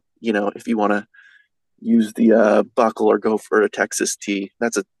figure out, if you want to use the buckle or go for a Texas T.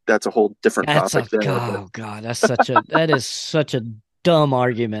 That's a whole different topic there. But Oh god, that is such a dumb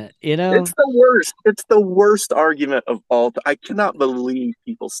argument, you know? it's the worst. It's the worst argument of all. I cannot believe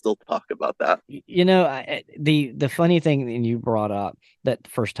people still talk about that. The funny thing that you brought up, that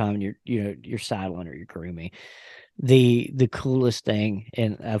first time you're saddling or you're grooming, the coolest thing,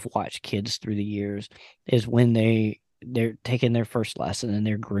 and I've watched kids through the years, is when they're taking their first lesson and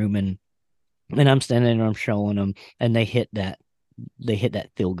they're grooming, and I'm standing there, I'm showing them, and they hit that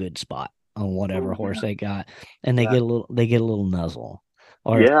feel good spot on whatever Oh horse yeah, they got, and yeah, they get a little nuzzle.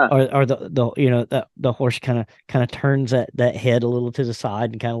 or Yeah. the the horse kind of turns that head a little to the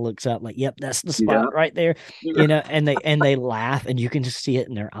side and kind of looks up like, yep, that's the Yeah. spot right there, Yeah. and they laugh, and you can just see it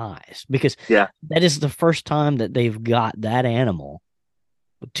in their eyes, because Yeah. that is the first time that they've got that animal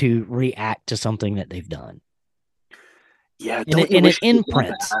to react to something that they've done, Yeah. and Don't you it wish you could go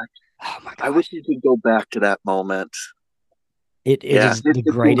imprints. back? Oh my I wish gosh. you could go back to that moment. It Yeah. is the It's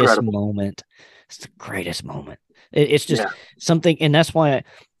greatest incredible. moment. It's the greatest moment. It's just Yeah. something, and that's why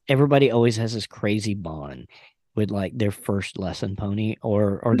everybody always has this crazy bond with like their first lesson pony,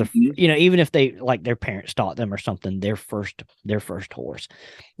 or Hmm. even if they like their parents taught them or something, their first horse.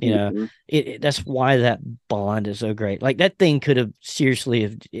 Hmm. That's why that bond is so great. Like that thing could have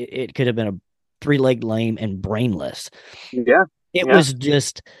seriously, it could have been a three-legged lame and brainless. Yeah. It Yeah. was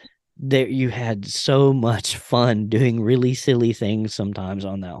just there, you had so much fun doing really silly things sometimes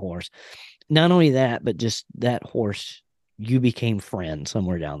on that horse. Not only that, but just that horse, you became friends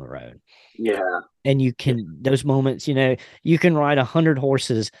somewhere down the road. Yeah. And you Yeah. can, those moments, you can ride 100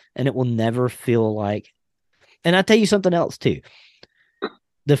 horses and it will never feel like. And I tell you something else too.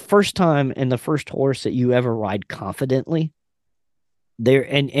 The first time and the first horse that you ever ride confidently there,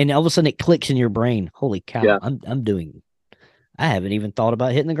 and all of a sudden it clicks in your brain. Holy cow, Yeah. I haven't even thought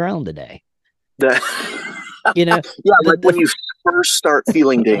about hitting the ground today. That- You know, yeah. Like when the you first start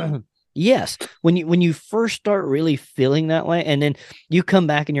feeling danger. yes, when you first start really feeling that way, and then you come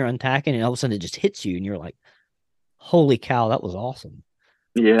back and you're untacking, and all of a sudden it just hits you, and you're like, "Holy cow, that was awesome!"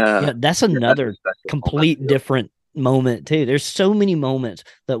 Yeah. Yeah, that's Yeah. That's a another special moment complete too. different moment too. There's so many moments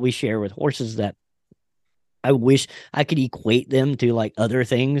that we share with horses that I wish I could equate them to like other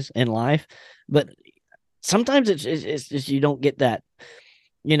things in life, but sometimes it's just you don't get that.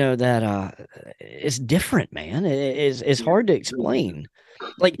 That it's different, man. It's Yeah. hard to explain.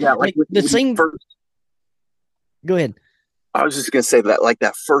 Like Yeah. Like like the when you same. first, Go ahead. I was just gonna say that, like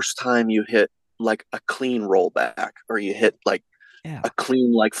that first time you hit like a clean rollback, or you hit like Yeah. a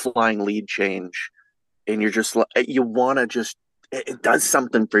clean like flying lead change, and you're just like, you want to just, it does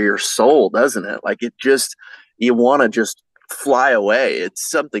something for your soul, doesn't it? Like it just, you want to just fly away. It's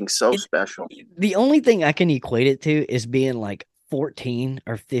something so It special. The only thing I can equate it to is being like 14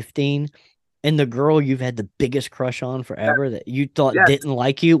 or 15, and the girl you've had the biggest crush on forever that you thought Yes. didn't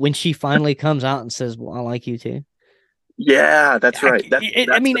like you, when she finally comes out and says, "Well, I like you too." Yeah, that's right. I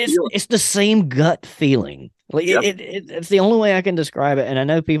That's mean, the it's feeling. it's the same gut feeling. Like Yep. it's the only way I can describe it. And I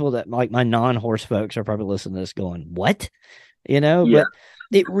know people that like my non-horse folks are probably listening to this going, "What?" Yeah. But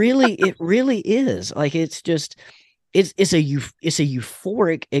it really is like, it's a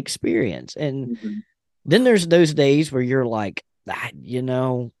euphoric experience. And Mhm. then there's those days where you're like,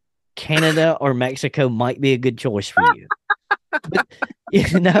 Canada or Mexico might be a good choice for you. But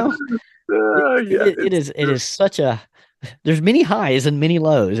you know, Yeah, it's it is such a, there's many highs and many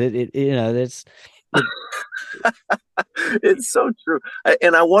lows. That's it. it's so true.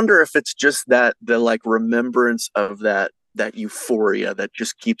 And I wonder if it's just that, the like remembrance of that euphoria that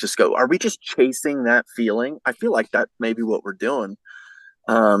just keeps us go. Are we just chasing that feeling? I feel like that may be what we're doing.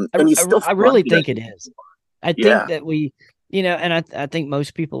 And you still I find really it. think it is. I think Yeah. that and I think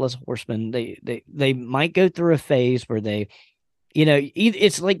most people as horsemen, they might go through a phase where they,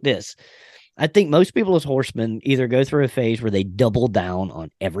 it's like this. I think most people as horsemen either go through a phase where they double down on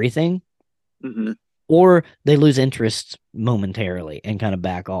everything, Hmm. or they lose interest momentarily and kind of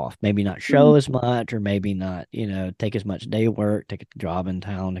back off. Maybe not show as much, or maybe not, take as much day work, take a job in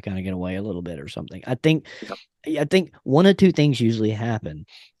town to kind of get away a little bit or something. Yep. I think one of two things usually happen.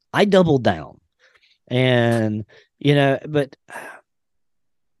 I double down, and but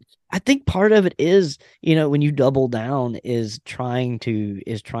I think part of it is, when you double down, is trying to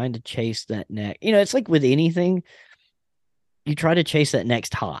chase that next. It's like with anything, you try to chase that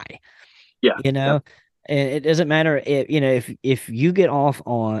next high. Yeah. you Yep. know and it doesn't matter if you get off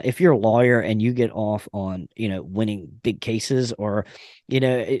on, if you're a lawyer and you get off on, winning big cases, or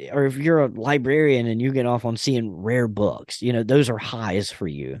or if you're a librarian and you get off on seeing rare books, those are highs for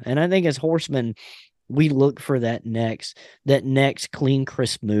you. And I think as horsemen, we look for that next clean,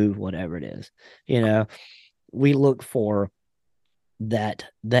 crisp move, whatever it is. We look for that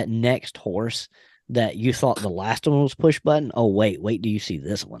next horse that you thought the last one was push button. Oh, wait, do you see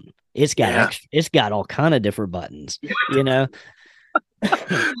this one? Yeah. It's got all kind of different buttons, you know.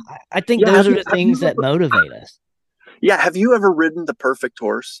 I think Yeah. those are the things that motivate us. Have you ever ridden the perfect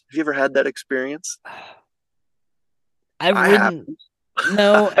horse? Have you ever had that experience? I've I have. ridden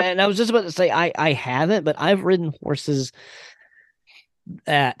No, and I was just about to say I haven't, but I've ridden horses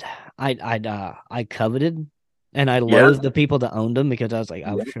that I coveted, and I Yeah. loathed the people that owned them, because I was like,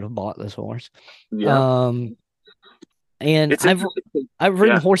 I Yeah. should have bought this horse. Yeah. Um, And It's interesting. I've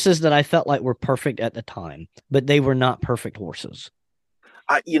ridden Yeah. horses that I felt like were perfect at the time, but they were not perfect horses.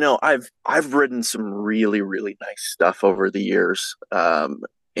 I've ridden some really, really nice stuff over the years.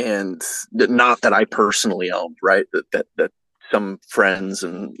 And not that I personally owned, right? That some friends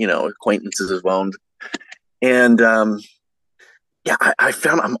and, acquaintances have owned. And yeah, I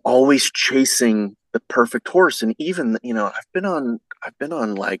found I'm always chasing the perfect horse. And even, I've been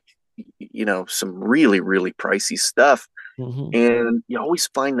on like, some really, really pricey stuff. Hmm. And you always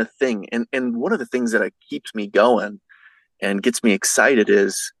find the thing. And one of the things that keeps me going and gets me excited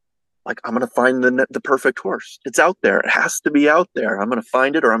is like, I'm going to find the perfect horse. It's out there. It has to be out there. I'm going to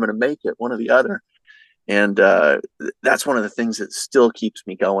find it or I'm going to make it, one or the other. And that's one of the things that still keeps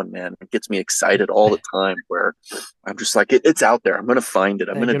me going, man. It gets me excited all the time where I'm just like, it's out there. I'm going to find it.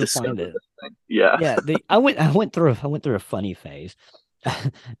 I'm You're going to gonna discover find it. this thing. Yeah. Yeah, I went through a funny phase,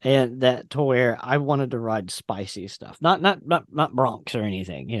 and that to where I wanted to ride spicy stuff, not broncs or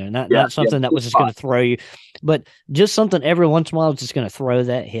anything, not Yeah. not Yeah. something that was just going to throw you, but just something every once in a while was just going to throw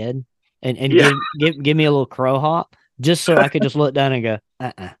that head and Yeah. give me a little crow hop, just so I could just look down and go,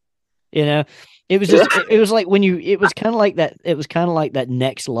 you know. It was Yeah. just it was like when you it was kind of like that it was kind of like that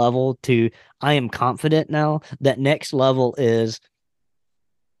next level to I am confident now. That next level is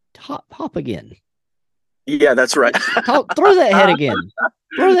hop again. Yeah. That's right. Throw that head again.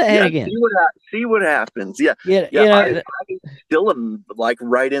 Throw that head Yeah. again. See what happens. Yeah. Yeah, Yeah. I still am like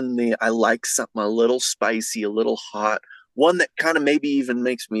right in I like something a little spicy, a little hot, one that kind of maybe even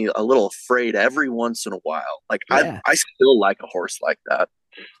makes me a little afraid every once in a while. Like yeah. I still like a horse like that.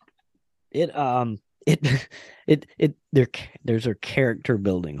 It it there's are character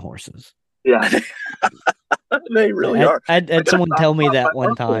building horses. Yeah. They really are. I I had gotta someone talk tell me about my that one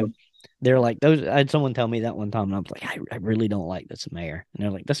love for time. them. They're like those. I had someone tell me that one time, and I was like, I really don't like this mare. And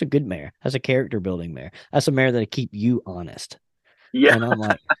they're like, that's a good mare. That's a character building mare. That's a mare that'll keep you honest. Yeah. And I'm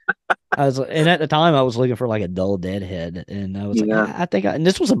like, and at the time I was looking for like a dull deadhead, and I was like, Yeah. I think, and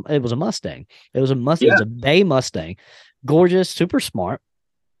it was a Mustang. It Yeah. was a bay Mustang, gorgeous, super smart,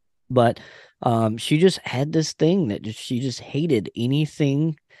 but she just had this thing that she just hated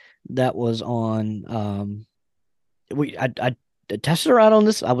anything that was on I tested her out on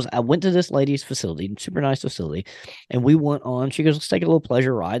this. I went to this lady's facility, super nice facility, and we went on. She goes, let's take a little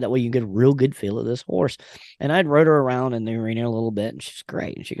pleasure ride. That way you get a real good feel of this horse. And I'd rode her around in the arena a little bit, and she's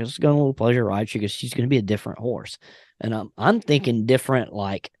great. And she goes, let's go on a little pleasure ride. She goes, she's going to be a different horse. And I'm thinking different,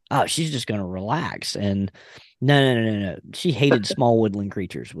 like, oh, she's just going to relax. And no. She hated small woodland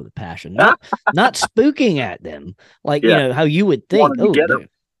creatures with a passion. Not spooking at them, like Yeah. how you would think. Wanted to Oh, get them.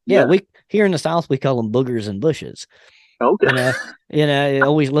 yeah, Yeah. we here in the South we call them boogers and bushes. Okay. You know,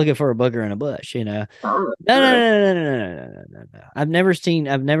 always looking for a booger in a bush. No, All right. no, All right. no, no, no, no, no, no, no, no, no. I've never seen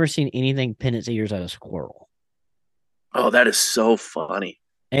anything pin its ears at a squirrel. Oh, that is so funny.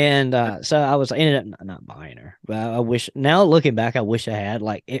 And so I ended up not buying her. But I wish now looking back, I wish I had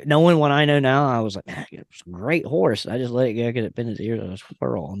knowing what I know now. I was like, man, it's a great horse. I just let it go because it pinned its ears at a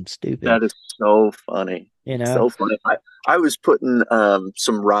squirrel. I'm stupid. That is so funny. You know, So funny. I was putting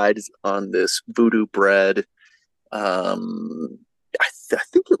some rides on this voodoo bred. I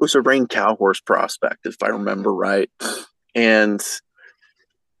think it was a Rain Cow Horse prospect, if I remember right. And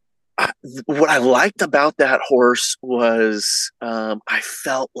what I liked about that horse was I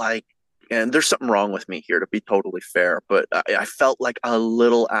felt like, and there's something wrong with me here to be totally fair, but I felt like a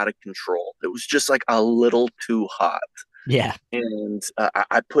little out of control. It was just like a little too hot. yeah, And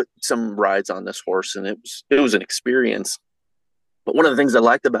I put some rides on this horse, and it was an experience. But one of the things I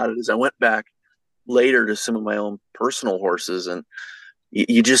liked about it is I went back later to some of my own personal horses, and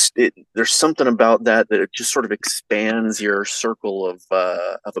there's something about that it just sort of expands your circle of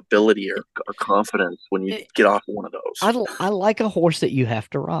ability or confidence when you It- get off of one of those. I like a horse that you have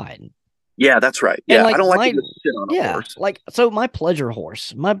to ride. Yeah, that's right. And Yeah, I don't like to just sit on a yeah, horse. like so my pleasure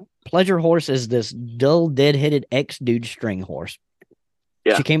horse is this dull, dead-headed ex dude string horse.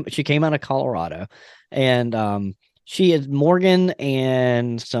 Yeah. She came out of Colorado, and she is Morgan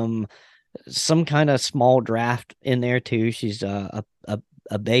and some kind of small draft in there too. She's a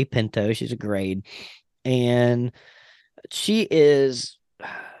bay pinto. She's a grade, and she is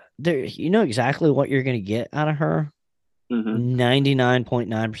there. You know exactly what you're going to get out of her Hmm.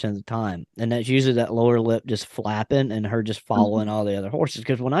 99.9% of the time. And that's usually that lower lip just flapping and her just following Hmm. all the other horses.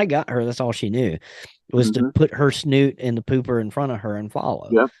 Because when I got her, that's all she knew was to Hmm. put her snoot in the pooper in front of her and follow.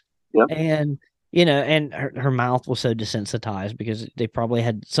 Yep. Yep. And, and her mouth was so desensitized because they probably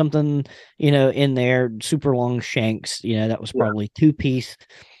had something, in there, super long shanks, that was Yeah. probably two piece,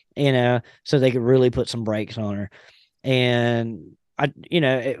 so they could really put some brakes on her. And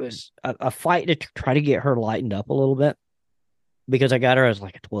it was a fight to try to get her lightened up a little bit. because I got her as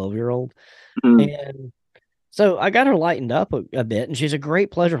like a 12-year-old. Mm, And so I got her lightened up a bit, and she's a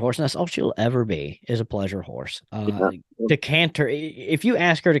great pleasure horse, and that's all she'll ever be is a pleasure horse. yeah. To canter, if you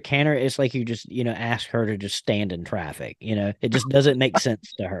ask her to canter, it's like you just ask her to just stand in traffic. It just doesn't make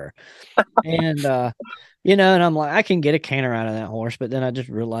sense to her. And and I'm like, I can get a canter out of that horse, but then I just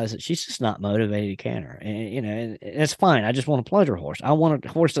realized that she's just not motivated to canter, and it's fine. I just want a pleasure horse. I want a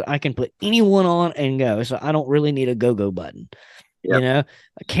horse that I can put anyone on and go. So I don't really need a go button. Yep.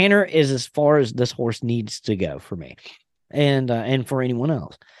 A canter is as far as this horse needs to go for me, and for anyone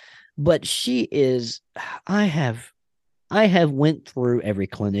else. But she is. I have went through every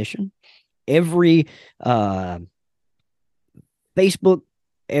clinician, every uh, Facebook,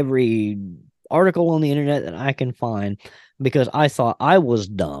 every article on the internet that I can find, because I thought I was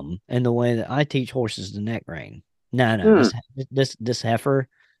dumb in the way that I teach horses the neck rein. No, Mm. this heifer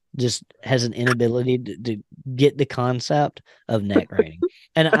just has an inability to get the concept of neck reining,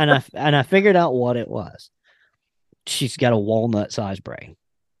 and I figured out what it was. She's got a walnut sized brain.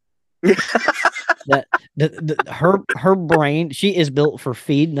 That her brain, she is built for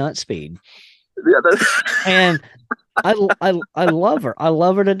feed, not speed. Yeah, And I love her. I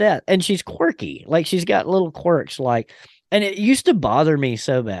love her to death. And she's quirky. Like she's got little quirks and it used to bother me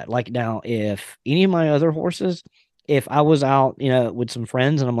so bad. Like now if any of my other horses, if I was out, with some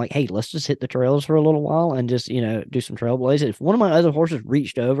friends and I'm like, "Hey, let's just hit the trails for a little while and just, do some trailblazing." If one of my other horses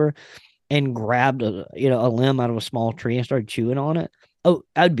reached over and grabbed a limb out of a small tree and started chewing on it, oh,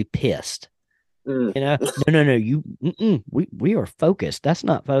 I'd be pissed. mm. No, we are focused. That's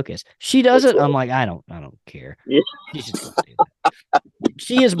not focus. She does That's it. I'm right. like, I don't care. Yeah. She's just gonna do that.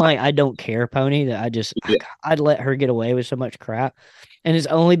 She is my I don't care pony that Yeah. I'd let her get away with so much crap, and it's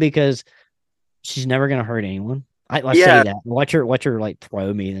only because she's never gonna hurt anyone. I say Yeah. that. Watch her like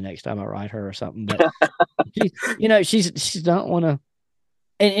throw me the next time I ride her or something. But she's not one to,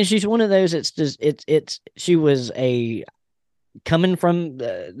 and she's one of those. It's just she was a coming from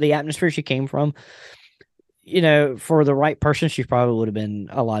the atmosphere she came from. For the right person, she probably would have been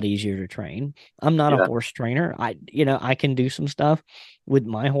a lot easier to train. I'm not a Yeah. horse trainer. I can do some stuff with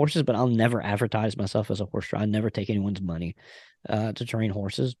my horses, but I'll never advertise myself as a horse trainer. I never take anyone's money to train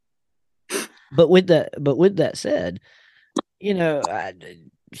horses. But with that said,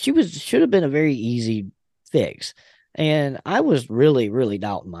 she should have been a very easy fix. And I was really, really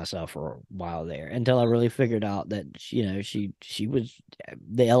doubting myself for a while there until I really figured out that she was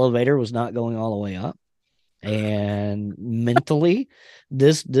the elevator was not going all the way up, and mentally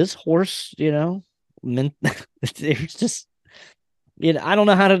this horse it's just I don't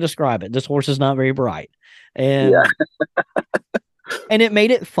know how to describe it. This horse is not very bright, Yeah. and it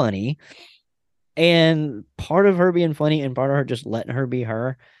made it funny, and part of her being funny and part of her just letting her be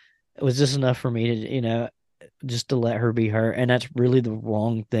her was just enough for me to just to let her be her. And that's really the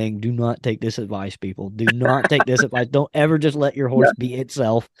wrong thing. Do not take this advice, people. Do not take this advice. Don't ever just let your horse Yeah. be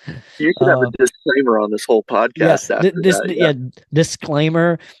itself. You should have a uh, disclaimer on this whole Yeah, podcast after that. Yeah.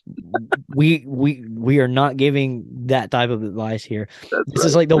 disclaimer. We are not giving that type of advice here. That's This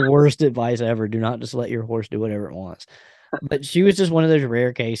is right. like the worst advice ever. Do not just let your horse do whatever it wants. But she was just one of those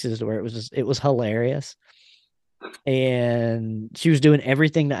rare cases where it was hilarious. And she was doing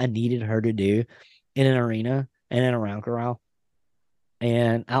everything that I needed her to do in an arena and in a round corral.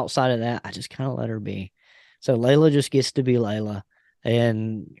 And outside of that, I just kind of let her be. So Layla just gets to be Layla.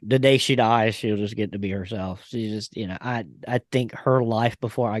 And the day she dies, she'll just get to be herself. She just, I think her life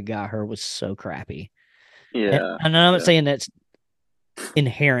before I got her was so crappy. And, Yeah. and I'm not Yeah. saying that's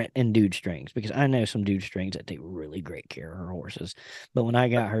inherent in dude strings, because I know some dude strings that take really great care of her horses. But when I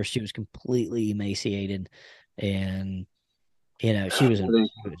got her, she was completely emaciated, and she was They a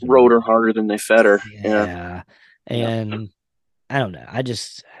rode her harder than they fed her. Yeah. yeah. Yeah. And I don't know.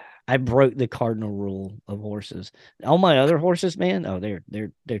 I broke the cardinal rule of horses. All my other horses, man, oh, they're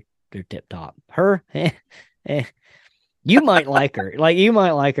tip top. Her, eh, you might like her. Like you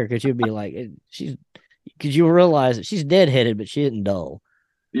might like her because you'd be like, she's because you realize that she's deadheaded, but she isn't dull.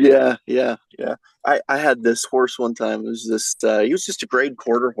 Yeah. Yeah. Yeah. I had this horse one time. It was this, he was just a grade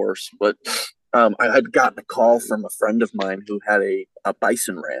quarter horse, but I had gotten a call from a friend of mine who had a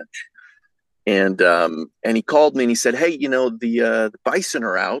bison ranch. And he called me and he said, "Hey, the bison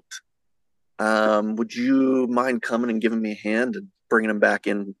are out. Would you mind coming and giving me a hand and bringing them back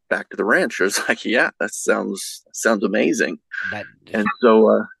to the ranch?" I was like, "Yeah, that sounds amazing." That And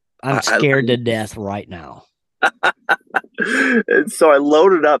so I'm scared to death right now. and so I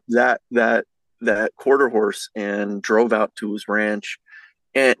loaded up that quarter horse and drove out to his ranch.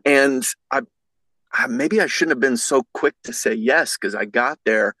 And maybe I shouldn't have been so quick to say yes, because I got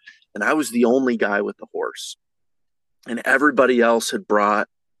there and I was the only guy with the horse. and everybody else had brought,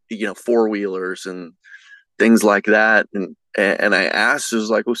 four wheelers and things like that. And I asked, I was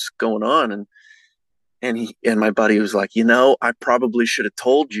like, what's going on? And my buddy was like, I probably should have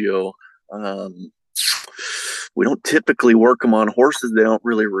told you. Um, we don't typically work them on horses. They don't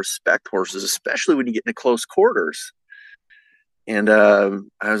really respect horses, especially when you get into close quarters. And I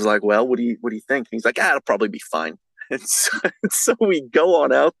was like, well, what do you think? And he's like, it'll probably be fine. And so we go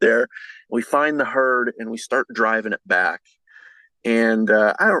on out there, we find the herd, and we start driving it back. And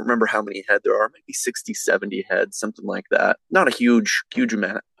I don't remember how many head there are, maybe 60, 70 head, something like that. Not a huge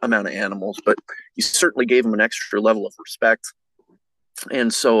amount of animals, but you certainly gave them an extra level of respect.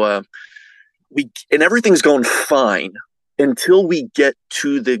 And so and everything's going fine until we get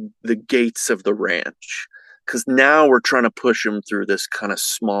to the gates of the ranch, because now we're trying to push them through this kind of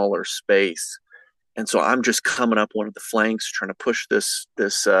smaller space. And so I'm just coming up one of the flanks trying to push this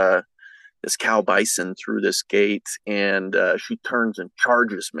cow bison through this gate, and she turns and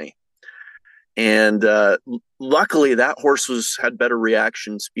charges me. And luckily, that horse had better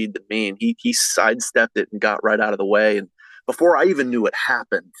reaction speed than me, and he sidestepped it and got right out of the way. And before I even knew it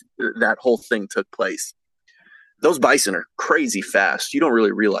happened, that whole thing took place. Those bison are crazy fast. You don't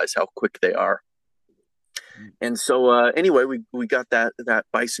really realize how quick they are. And so anyway, we got that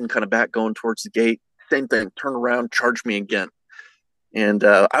bison kind of back going towards the gate. Same thing, turn around, charge me again. And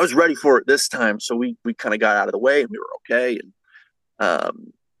I was ready for it this time, so we kind of got out of the way and we were okay.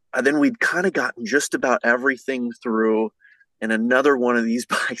 And then we'd kind of gotten just about everything through, and another one of these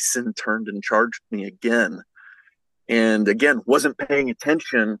bison turned and charged me again. And again, wasn't paying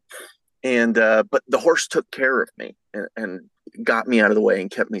attention, and but the horse took care of me and got me out of the way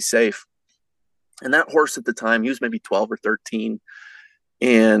and kept me safe. And that horse at the time, he was maybe 12 or 13,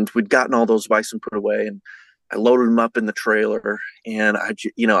 and we'd gotten all those bison put away, and I loaded him up in the trailer, and I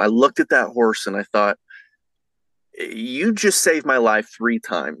looked at that horse and I thought, you just saved my life 3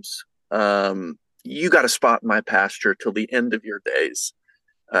 times. You got a spot in my pasture till the end of your days.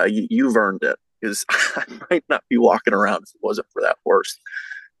 You've earned it, because I might not be walking around if it wasn't for that horse.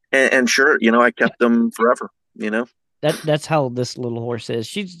 And sure, I kept them forever. That's how this little horse is.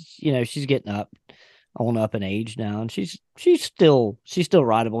 She's getting up in age now, and she's still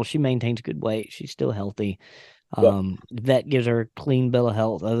rideable. She maintains good weight. She's still healthy. Yeah. Vet gives her a clean bill of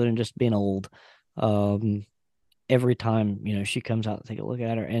health, other than just being old. Every time she comes out to take a look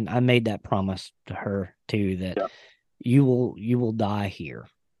at her, and I made that promise to her too, that Yeah. you will die here,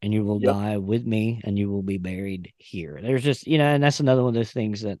 and you will Yep. die with me, and you will be buried here. There's just and that's another one of those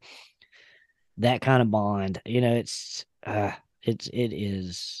things that kind of bond, it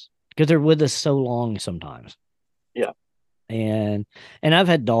is, because they're with us so long sometimes. Yeah. And I've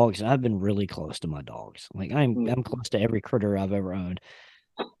had dogs, and I've been really close to my dogs. Like I'm Mm. I'm close to every critter I've ever owned.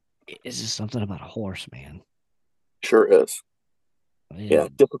 It's just something about a horse, man. Sure is. Yeah.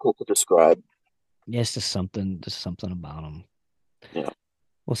 It, Difficult to describe. it's just something about them. Yeah.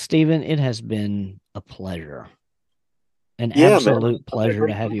 Well, Stephen, it has been a pleasure, an Yeah, man. absolute I had a pleasure to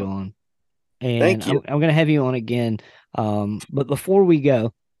great have you time. on. And Thank I'm you. I'm gonna have you on again. But before we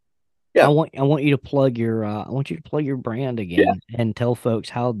go, I Yeah. want you to plug your brand Yeah. again, and tell folks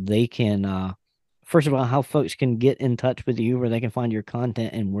how they can first of all, how folks can get in touch with you, where they can find your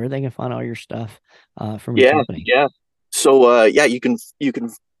content, and where they can find all your stuff from your Yeah. company. Yeah. So yeah, you can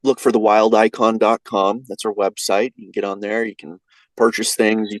look for thewildicon.com. That's our website. You can get on there. You can purchase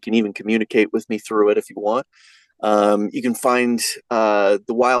things. You can even communicate with me through it if you want. You can find the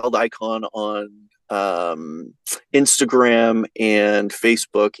Wild Icon on Instagram and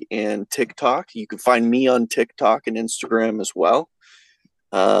Facebook and TikTok. You can find me on TikTok and Instagram as well.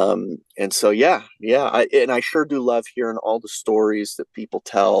 And so yeah, and I sure do love hearing all the stories that people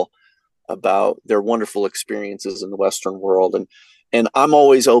tell about their wonderful experiences in the Western world. And I'm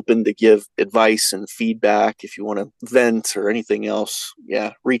always open to give advice and feedback. If you want to vent or anything else,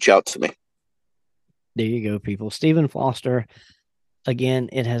 yeah, reach out to me. There you go, people. Stephen Foster, again,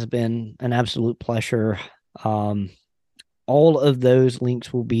 it has been an absolute pleasure. Um, all of those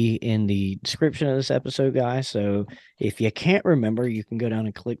links will be in the description of this episode, guys. So if you can't remember, you can go down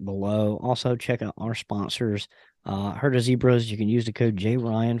and click below. Also, check out our sponsors. Herd of Zebras, you can use the code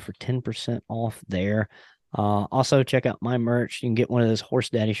JRyan for 10% off there. Also, check out my merch. You can get one of those Horse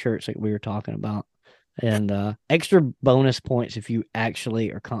Daddy shirts like we were talking about. And extra bonus points if you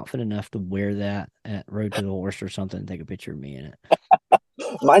actually are confident enough to wear that at Road to the Horse or something and take a picture of me in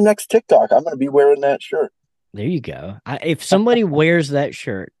it. My next TikTok, I'm going to be wearing that shirt. There you go. If somebody wears that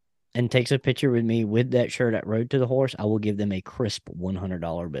shirt and takes a picture with me with that shirt at Road to the Horse, I will give them a crisp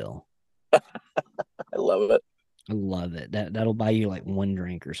 $100 bill. I love it. I love it. That'll buy you like one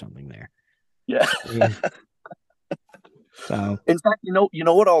drink or something there. Yeah. Yeah. So, In fact, you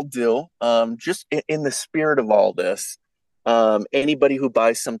know what I'll do? Just in the spirit of all this, anybody who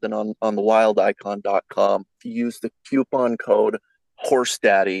buys something on the wildicon.com, use the coupon code Horse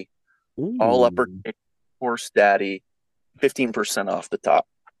Daddy, all upper ooh, Horse Daddy, 15% off the top.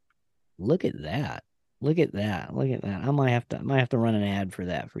 look at that. Look at that. Look at that. I might have to run an ad for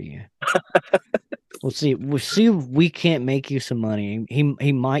that for you. We'll see. We'll see if we can't make you some money.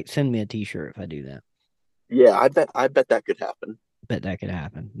 He might send me a t-shirt if I do that. Yeah, I bet that could happen. Bet that could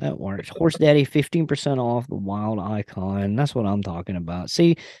happen. That works. Horse Daddy, 15% off the Wild Icon. That's what I'm talking about.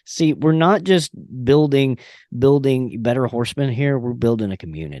 See, we're not just building better horsemen here. We're building a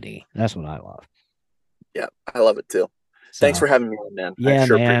community. That's what I love. Yeah, I love it too. Thanks So for having me on, man. I yeah,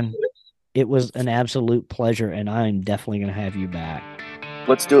 sure appreciate man. it. It was an absolute pleasure, and I'm definitely gonna have you back.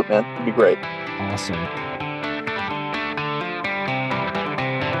 Let's do it, man. It'd be great. Awesome.